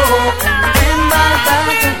of hope. In my back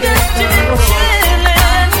against the road.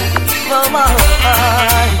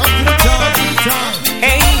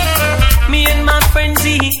 Hey, me and my friend Z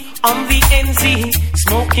on the NZ,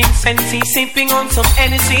 smoking Sensi, sipping on some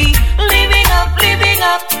Hennessy, living up, living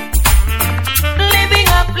up, living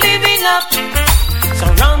up, living up.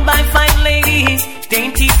 Surrounded by fine ladies,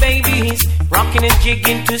 dainty babies, rocking and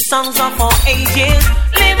jigging to songs of all ages.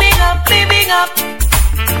 Living up, living up,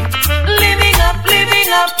 living up,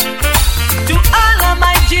 living up. To all of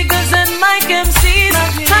my jiggers and my MCs,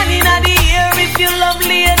 honey in the air if you love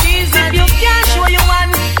ladies. If you can't show you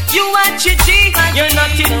want chichi, you're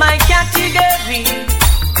not in my category.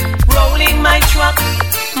 Rolling my truck,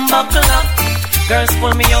 buckle up. Girls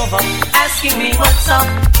pull me over, asking me what's up.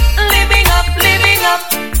 Living up, living up,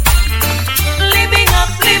 living up,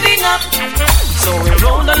 living up. So we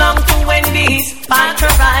rolled along to Wendy's, parked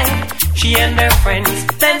her ride. She and her friends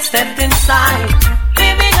then stepped inside.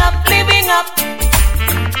 Living up, living up,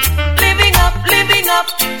 living up, living up.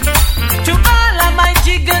 To all of my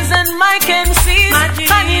jiggers and my MCs,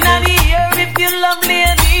 honey in the air if you love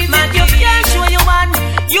ladies. If you can't show you want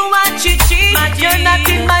chichi, you're not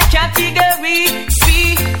in my category.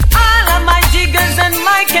 See, all of my jiggers and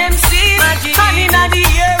my MCs, honey in the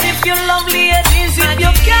air if you love ladies. If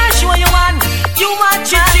you can't show you want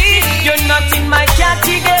chichi, you're not in my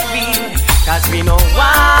category. Cause we know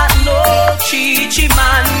what no chichi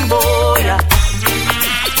man boy.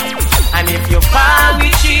 And if you call me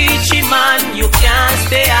chichi man, you can't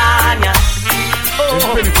stay on ya.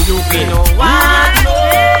 Oh, we know what no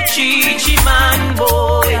chichi man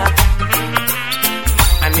boy.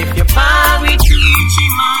 And if you call me chichi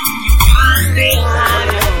man, you can't stay on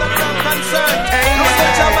ya. Hey, I'm a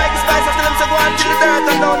search of Mike Spice after them to go on to the dirt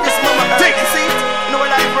and down this mama. Take a seat, no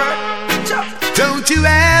life, bro. Don't you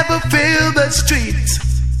ever feel the streets?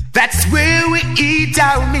 That's where we eat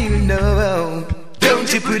our meal, no.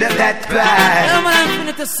 Don't you put up that pride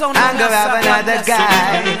and go have another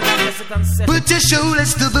guy. Put your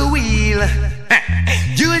shoulders to the wheel.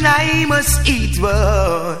 You and I must eat,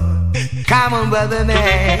 boy. Come on, brother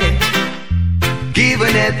man. Give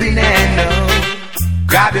an helping hand, no.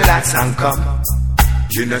 Grab your lads and come.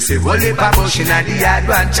 You know, say, roll it by bush in the yard,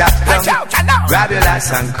 one chop down. Grab your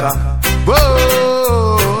lads and come.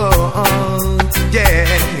 Whoa, yeah.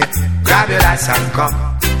 Grab your lads and come.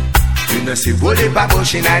 You know, see, roll it by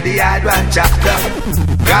bush in the yard, one chop down.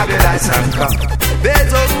 Grab your lads and come.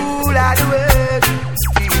 There's a rule of the world.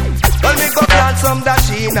 Well, me go plant some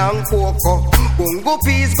dasheen and cocoa. Ungo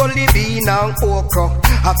peas go live in and okra.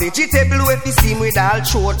 A vegetable with the steam with all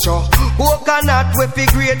chocho. Coconut with the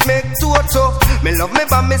great make toto. Me love me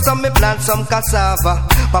bammy so me plant some cassava.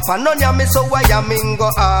 Papa no ya me so why ya mingo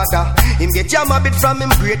harder. Him get yam a bit from him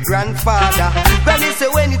great grandfather. Granny say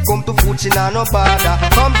when it come to food she nah no bother.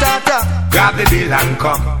 Come tata, grab the bill and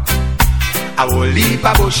come. I will leave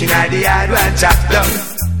a bush in the yard and chop down.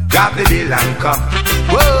 Grab the bill and come.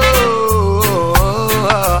 Whoa,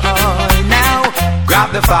 now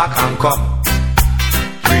grab the fork and come.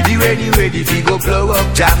 Ready, we go blow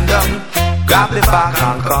up, jam down. Grab the fork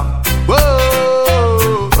and come.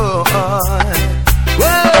 Whoa,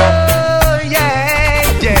 yeah.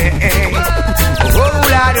 Whole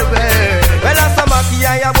lot of bird. Well, as a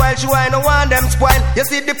mafia, ya boil, she wine, no want them spoil. You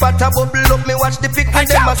see the pot a bubble up, me watch the pic, and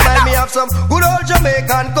them a smile. Me have some good old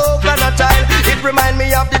Jamaican coconut tile. It remind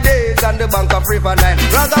me of the days on the bank of River Nile.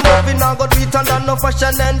 Ragamuffin now got beaten and no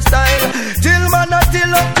fashion and style. Till man a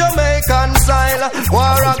till up Jamaican style.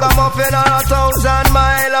 War ragamuffin on 1,000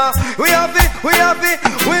 mile. We have it,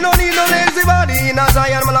 we don't need no lazy body in a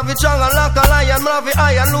Zion, man, love it strong and like a lion, man, love it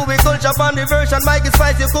iron, Louis culture, pan the version, Mike is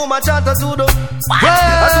spicy, Kuma chanta to the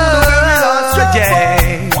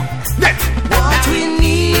What we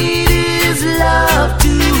need is love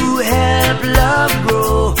to help love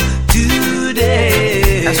grow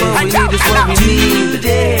today. That's what we need, that's what we need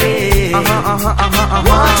today.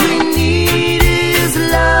 What we need is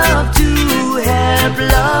love to help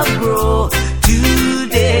love grow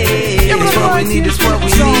today. That's what we need, that's what we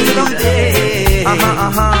need today.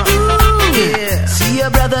 Yeah. See your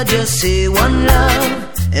brother, just say one love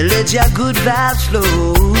and let your good vibes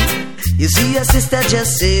flow. You see your sister,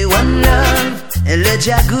 just say one love and let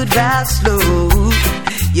your good vibes flow.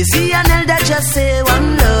 You see an elder, just say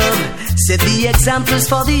one love. Set the examples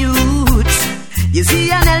for the youths. You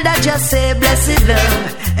see an elder, just say blessed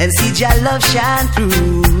love and see your love shine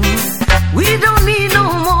through. We don't need no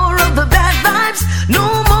more of the bad vibes,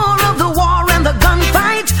 no more of the war and the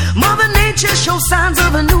gunfight. Mother Nature shows signs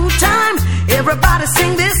of a new time. Everybody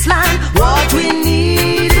sing this line. What we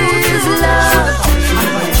need is love.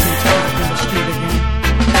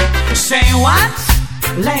 Say what,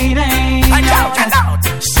 lady?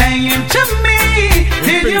 Saying to me,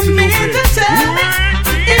 did you mean to tell me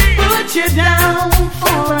it put you down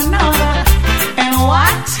for another? And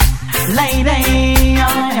what, lady?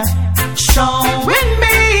 Showing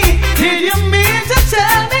me, did you mean to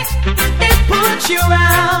tell me it put you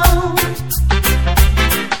out?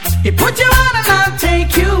 It put you out and I'll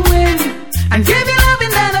take you in and give you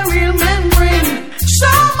loving that a real man bring.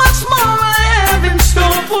 So much more I have in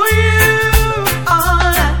store for you.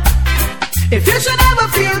 If you should ever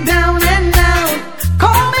feel down and out,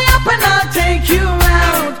 call me up and I'll take you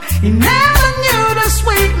out. You never knew the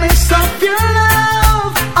sweetness of your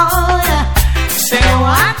love. Oh yeah. Say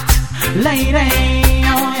what, lady?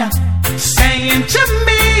 Oh yeah. Saying to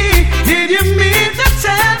me, did you mean to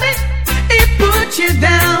tell me it put you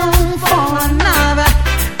down for another?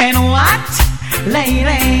 And what,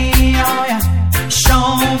 lady? Oh yeah.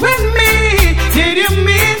 Showing me, did you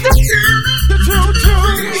mean to tell me the truth?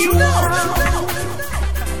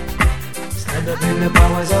 Stand up in the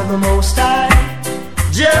powers of the Most High.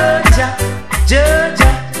 Georgia,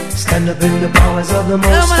 Georgia. Stand up in the powers of the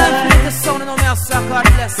Most High.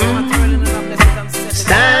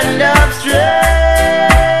 Stand up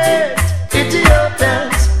straight,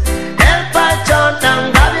 Ethiopians. Help I chant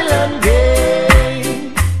down Babylon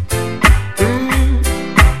gate.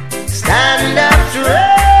 Stand up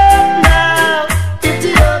straight now,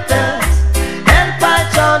 Ethiopians. Help I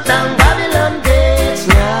chant down Babylon gates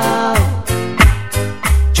now.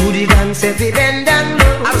 Judy Gang said they bend down low.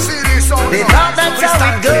 They thought that's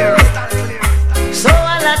how it goes. So a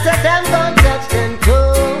lot of them don't touch them too.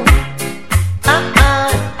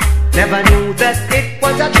 Never knew that it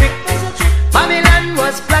was a trick. Babylon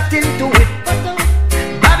was plotting to it.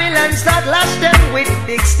 Babylon start lash them with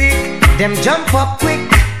big stick. Them jump up quick.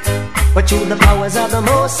 But through the powers of the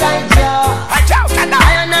Most High Jah, I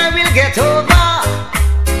and I will get over.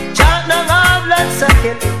 Chant no more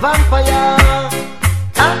blood-sucking vampire.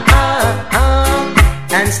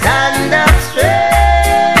 And stand up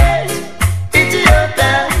straight,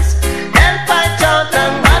 Ethiopians. Help I chant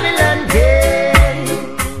on Babylon gate.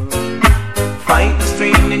 Fight the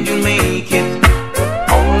strain and you'll make it.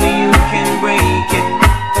 Only you can break it.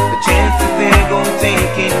 The chances they're gonna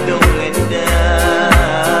take it, don't let it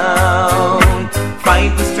down.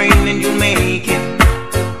 Fight the strain and you'll make it.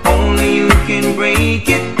 Only you can break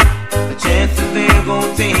it. The chances they're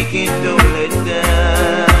gonna take it, don't let it down.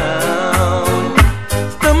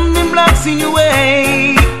 In your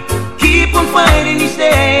way, keep on fighting each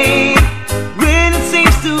day. When it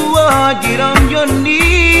seems too hard, get on your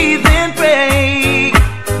knees and pray.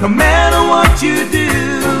 No matter what you do,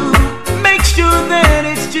 make sure that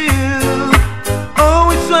it's true.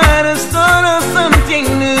 Always try to start on something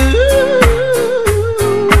new.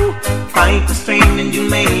 Fight the strain and you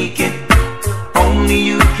make it. Only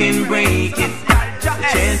you can break it. The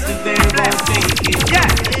chances they're gonna take it. Yeah,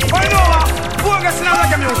 hold over. Focus on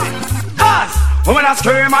like music. When I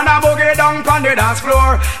scream and I boogie down on the dance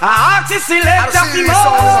floor, I ask the selector for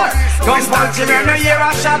more. Come punch him when you hear a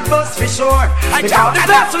shot bust for sure. Because the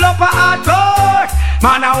vessel up a hardcore.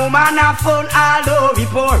 Man and woman have fun although we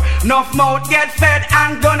poor. Enough mouth get fed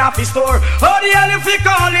and gun off the store. Oh the hell if you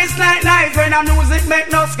call this night night when the music make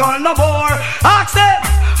no skull no bore. Ask them,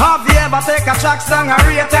 have you ever take a track song and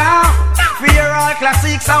rate down? We hear all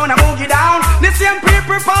classic sound and boogie down. The same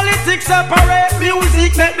people politics separate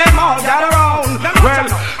music make them all gather around. Well,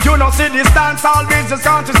 You know see this dance all business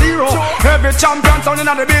gone to zero. Every champion sound in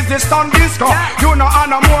the business done disco. You know and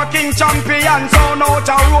no more king champion sound out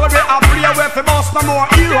a road we a play with fi bust no more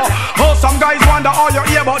hero. Oh some guys wonder how you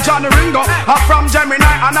hear about Johnny Ringo. From Gemini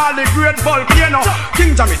and all the great volcano.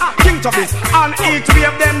 King Jamis, King Chubbies and each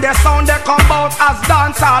wave them the sound they come out as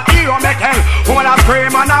dancehall hero. Make hell woman a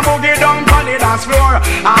scream and a boogie down on the dance floor.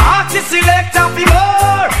 A artist selector fi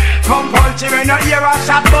more. Come punchy when you hear a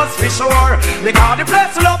shot bust fi sure. Because the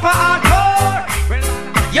place will up a hardcore.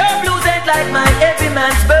 Your blues ain't like mine. Every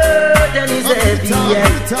man's burden is heavy.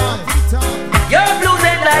 Your blues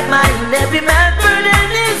ain't like mine. Every man's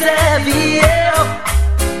burden is heavy.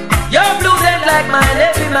 Your blues ain't like mine.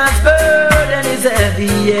 Every man's burden is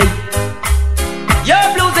heavy. Your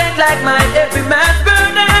blues ain't like mine. Every man's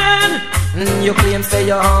burden. You claim say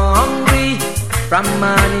you're hungry. From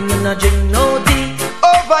morning you no drink no tea.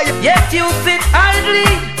 Over yet you sit idly,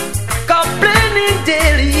 complaining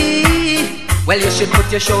daily. Well, you should put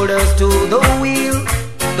your shoulders to the wheel,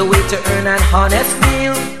 the way to earn an honest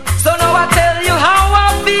meal. So now I tell you how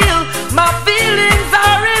I feel. My feelings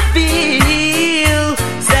are revealed.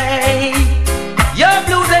 Say, your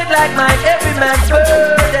blues ain't like mine. Every man's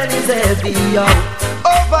burden is heavy.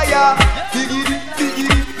 Over ya, diggity,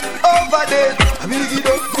 diggity. Over there, dig it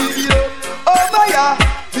up, dig it up. Over ya,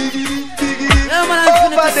 diggity, diggity.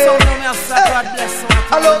 Over there.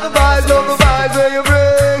 I love the vibes where you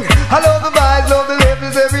bring. I love the vibes, love the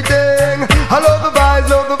levels, everything. I love the vibes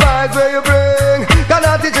where you bring.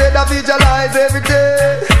 Cannot teach it, I visualize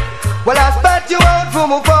everything. Well, I spat you out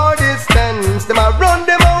from a far distance. Them I run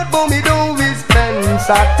them out, but me don't dispense.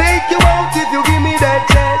 I take you out if you give me that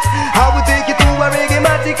chance. I will take you to a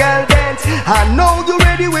reggae-matical dance. I know you're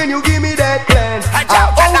ready when you give me that glance. I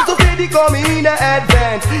also ready coming in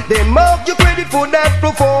advance. They mark you credit for that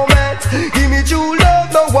performance. Give me true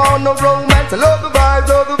love, no one, no romance. I love the vibes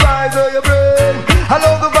of your brain. I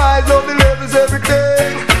love the vibes, love the levels,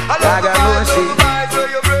 everything. I love the vibes of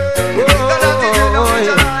your brain.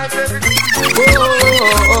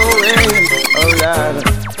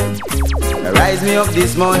 Rise me up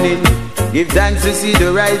this morning, give thanks to see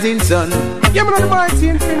the rising sun.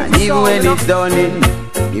 And even when it's dawning,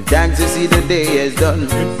 give thanks to see the day is done.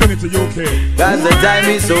 Cause the time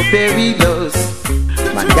is so perilous,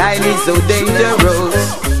 mankind is so dangerous.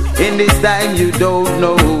 In this time you don't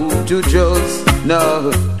know who to trust,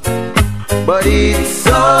 no. But it's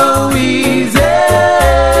so easy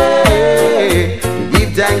to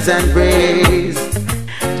give thanks and praise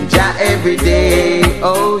to Jah every day,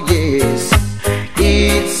 oh yes.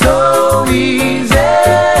 It's so easy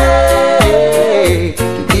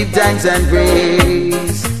to give thanks and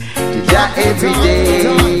praise to Jah every day,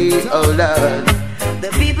 oh Lord. The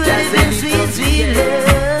people live in sweet, sweet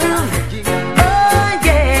love. Oh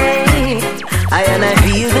yeah, I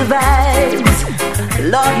feel the vibes.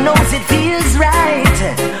 Lord knows it feels right.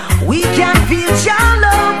 We can feel your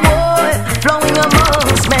love, boy, flowing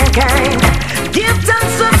amongst mankind. Give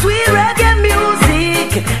thanks for sweet reggae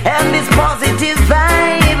music and this positive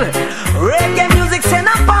vibe. Reggae music send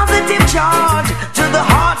a positive charge to the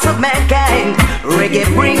hearts of mankind. Reggae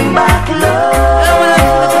bring back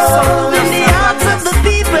love in the hearts of the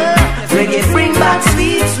people. Reggae bring back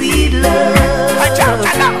sweet, sweet love.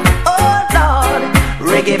 Oh Lord,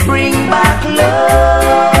 reggae bring back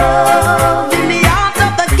love in the hearts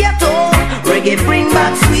of the ghetto. Reggae bring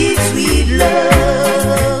back sweet, sweet love.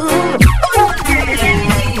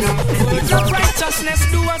 Righteousness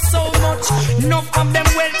do us so much. Enough of them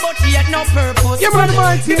well, but yet no purpose. Yeah, man,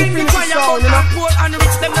 mighty Big fire out and poor and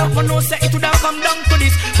rich. Them never know say it would have come down to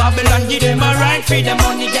this. Babylon give them a right, feed them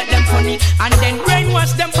money, get them funny, and then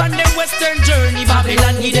brainwash them on them western journey.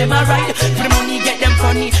 Babylon give them a right, for the money, get them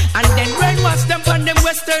funny, and then brainwash them on them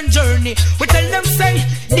western journey. We tell them say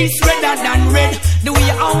this redder than red. The way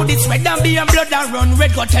how this red and be and blood and run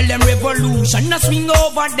red. Go tell them revolution a swing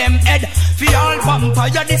over them head. For all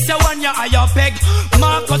vampire this a one ya higher peg.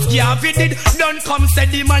 Marcus Garvey did don't come said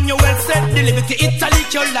the man you well said. The liberty Italy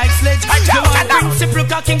you like sledge. You want principle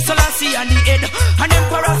King Selassie and the head, and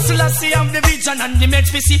Emperor Selassie have the vision and the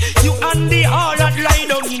meds. We see you and the all that lie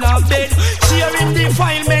down in a bed, sharing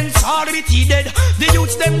defilements all with he dead. The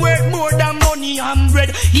youths them worth more than money and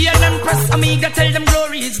bread. Hear them press amiga tell them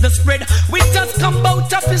glory is the spread. We just come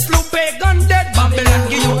out of his loop pagan dead. Babylon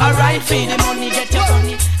give you a right feed the money get your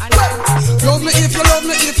money. Love me if you love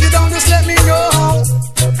me, if you don't just let me know how.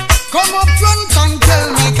 Come up front and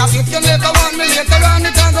tell me, cause if you never want me later on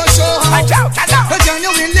it and go show how. But can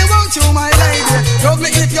you really want you my lady? Love me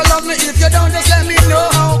if you love me, if you don't just let me know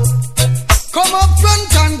how. Come up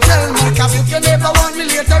front and tell me, cause if you never want me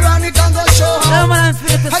later on it and go show how.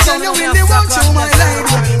 I genuinely want you, my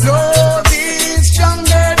lady. Love is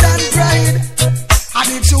stronger than pride. And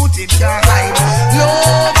the truth it can't hide.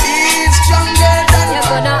 Love is stronger than pride. You're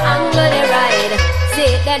gonna angle the ride.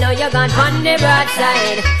 See, they know you're gone on the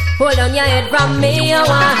broadside. Hold on your head from me, you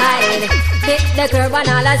want hide. Hit the curb and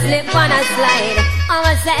all a slip and a slide.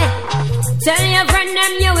 I'ma say, tell your friend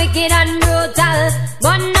them you wicked and brutal,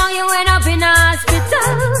 but now you end up in a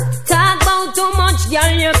hospital. Talk about too much,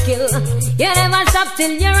 girl, you kill. You never stop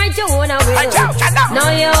till you write your own will. Now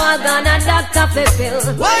you are gonna doctor fulfill.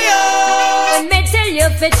 When me tell you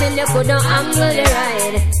fitting, you couldn't angle the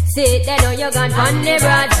ride. See, they know you're gone on the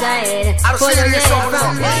broadside. Pull on your head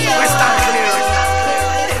from me.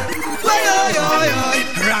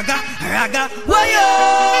 Raga, raga,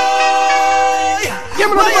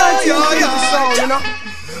 you know.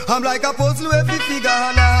 I'm like a puzzle every figure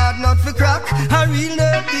and a hard nut for crack. A real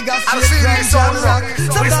nerd figure straight from jam rock.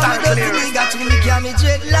 Sometimes I don't think got me carry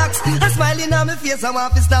dreadlocks. A smiling on my face, I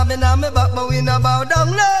want to stabbing on my back, but we not bow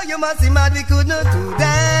down low. You must be mad, we could not do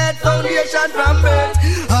that. Foundation from birth.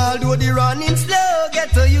 Although the running slow,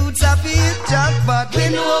 get to youths a feel jackpot. We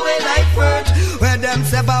know where life hurt. Where them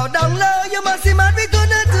say bow down low, you must be mad, we could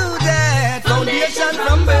not do that. Foundation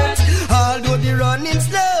from birth. Although the running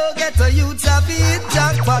slow, get to youths a feel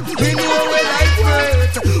jackpot. We know where life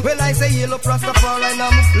hurt. Well, I say yellow Rastafari and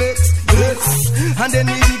I'm flex, flex. And then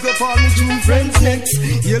we go for me two friends next.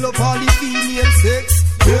 Yellow poly female sex,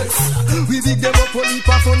 yes. We big them up only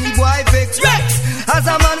for funny boy vex, vex. As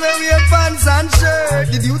a man we wear pants and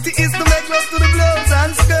shirt, the duty is to make love to the blouse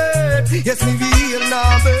and skirt. Yes, me real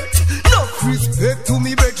now, Bert. No respect to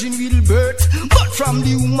me virgin will birth, but from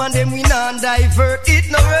the woman them we non-divert. It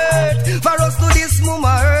no hurt for us to this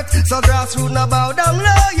mama hurt. So grassroots now bow down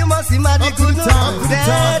low. You must see magic could not do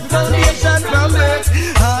that. Foundation from birth.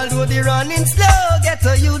 Although the running slow, get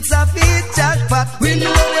a youths a feet jackpot. We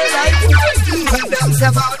know where life is. When them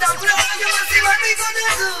say bow down low, you must see what we gonna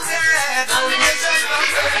do that. Foundation from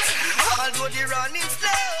birth. Although the running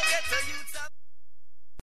slow.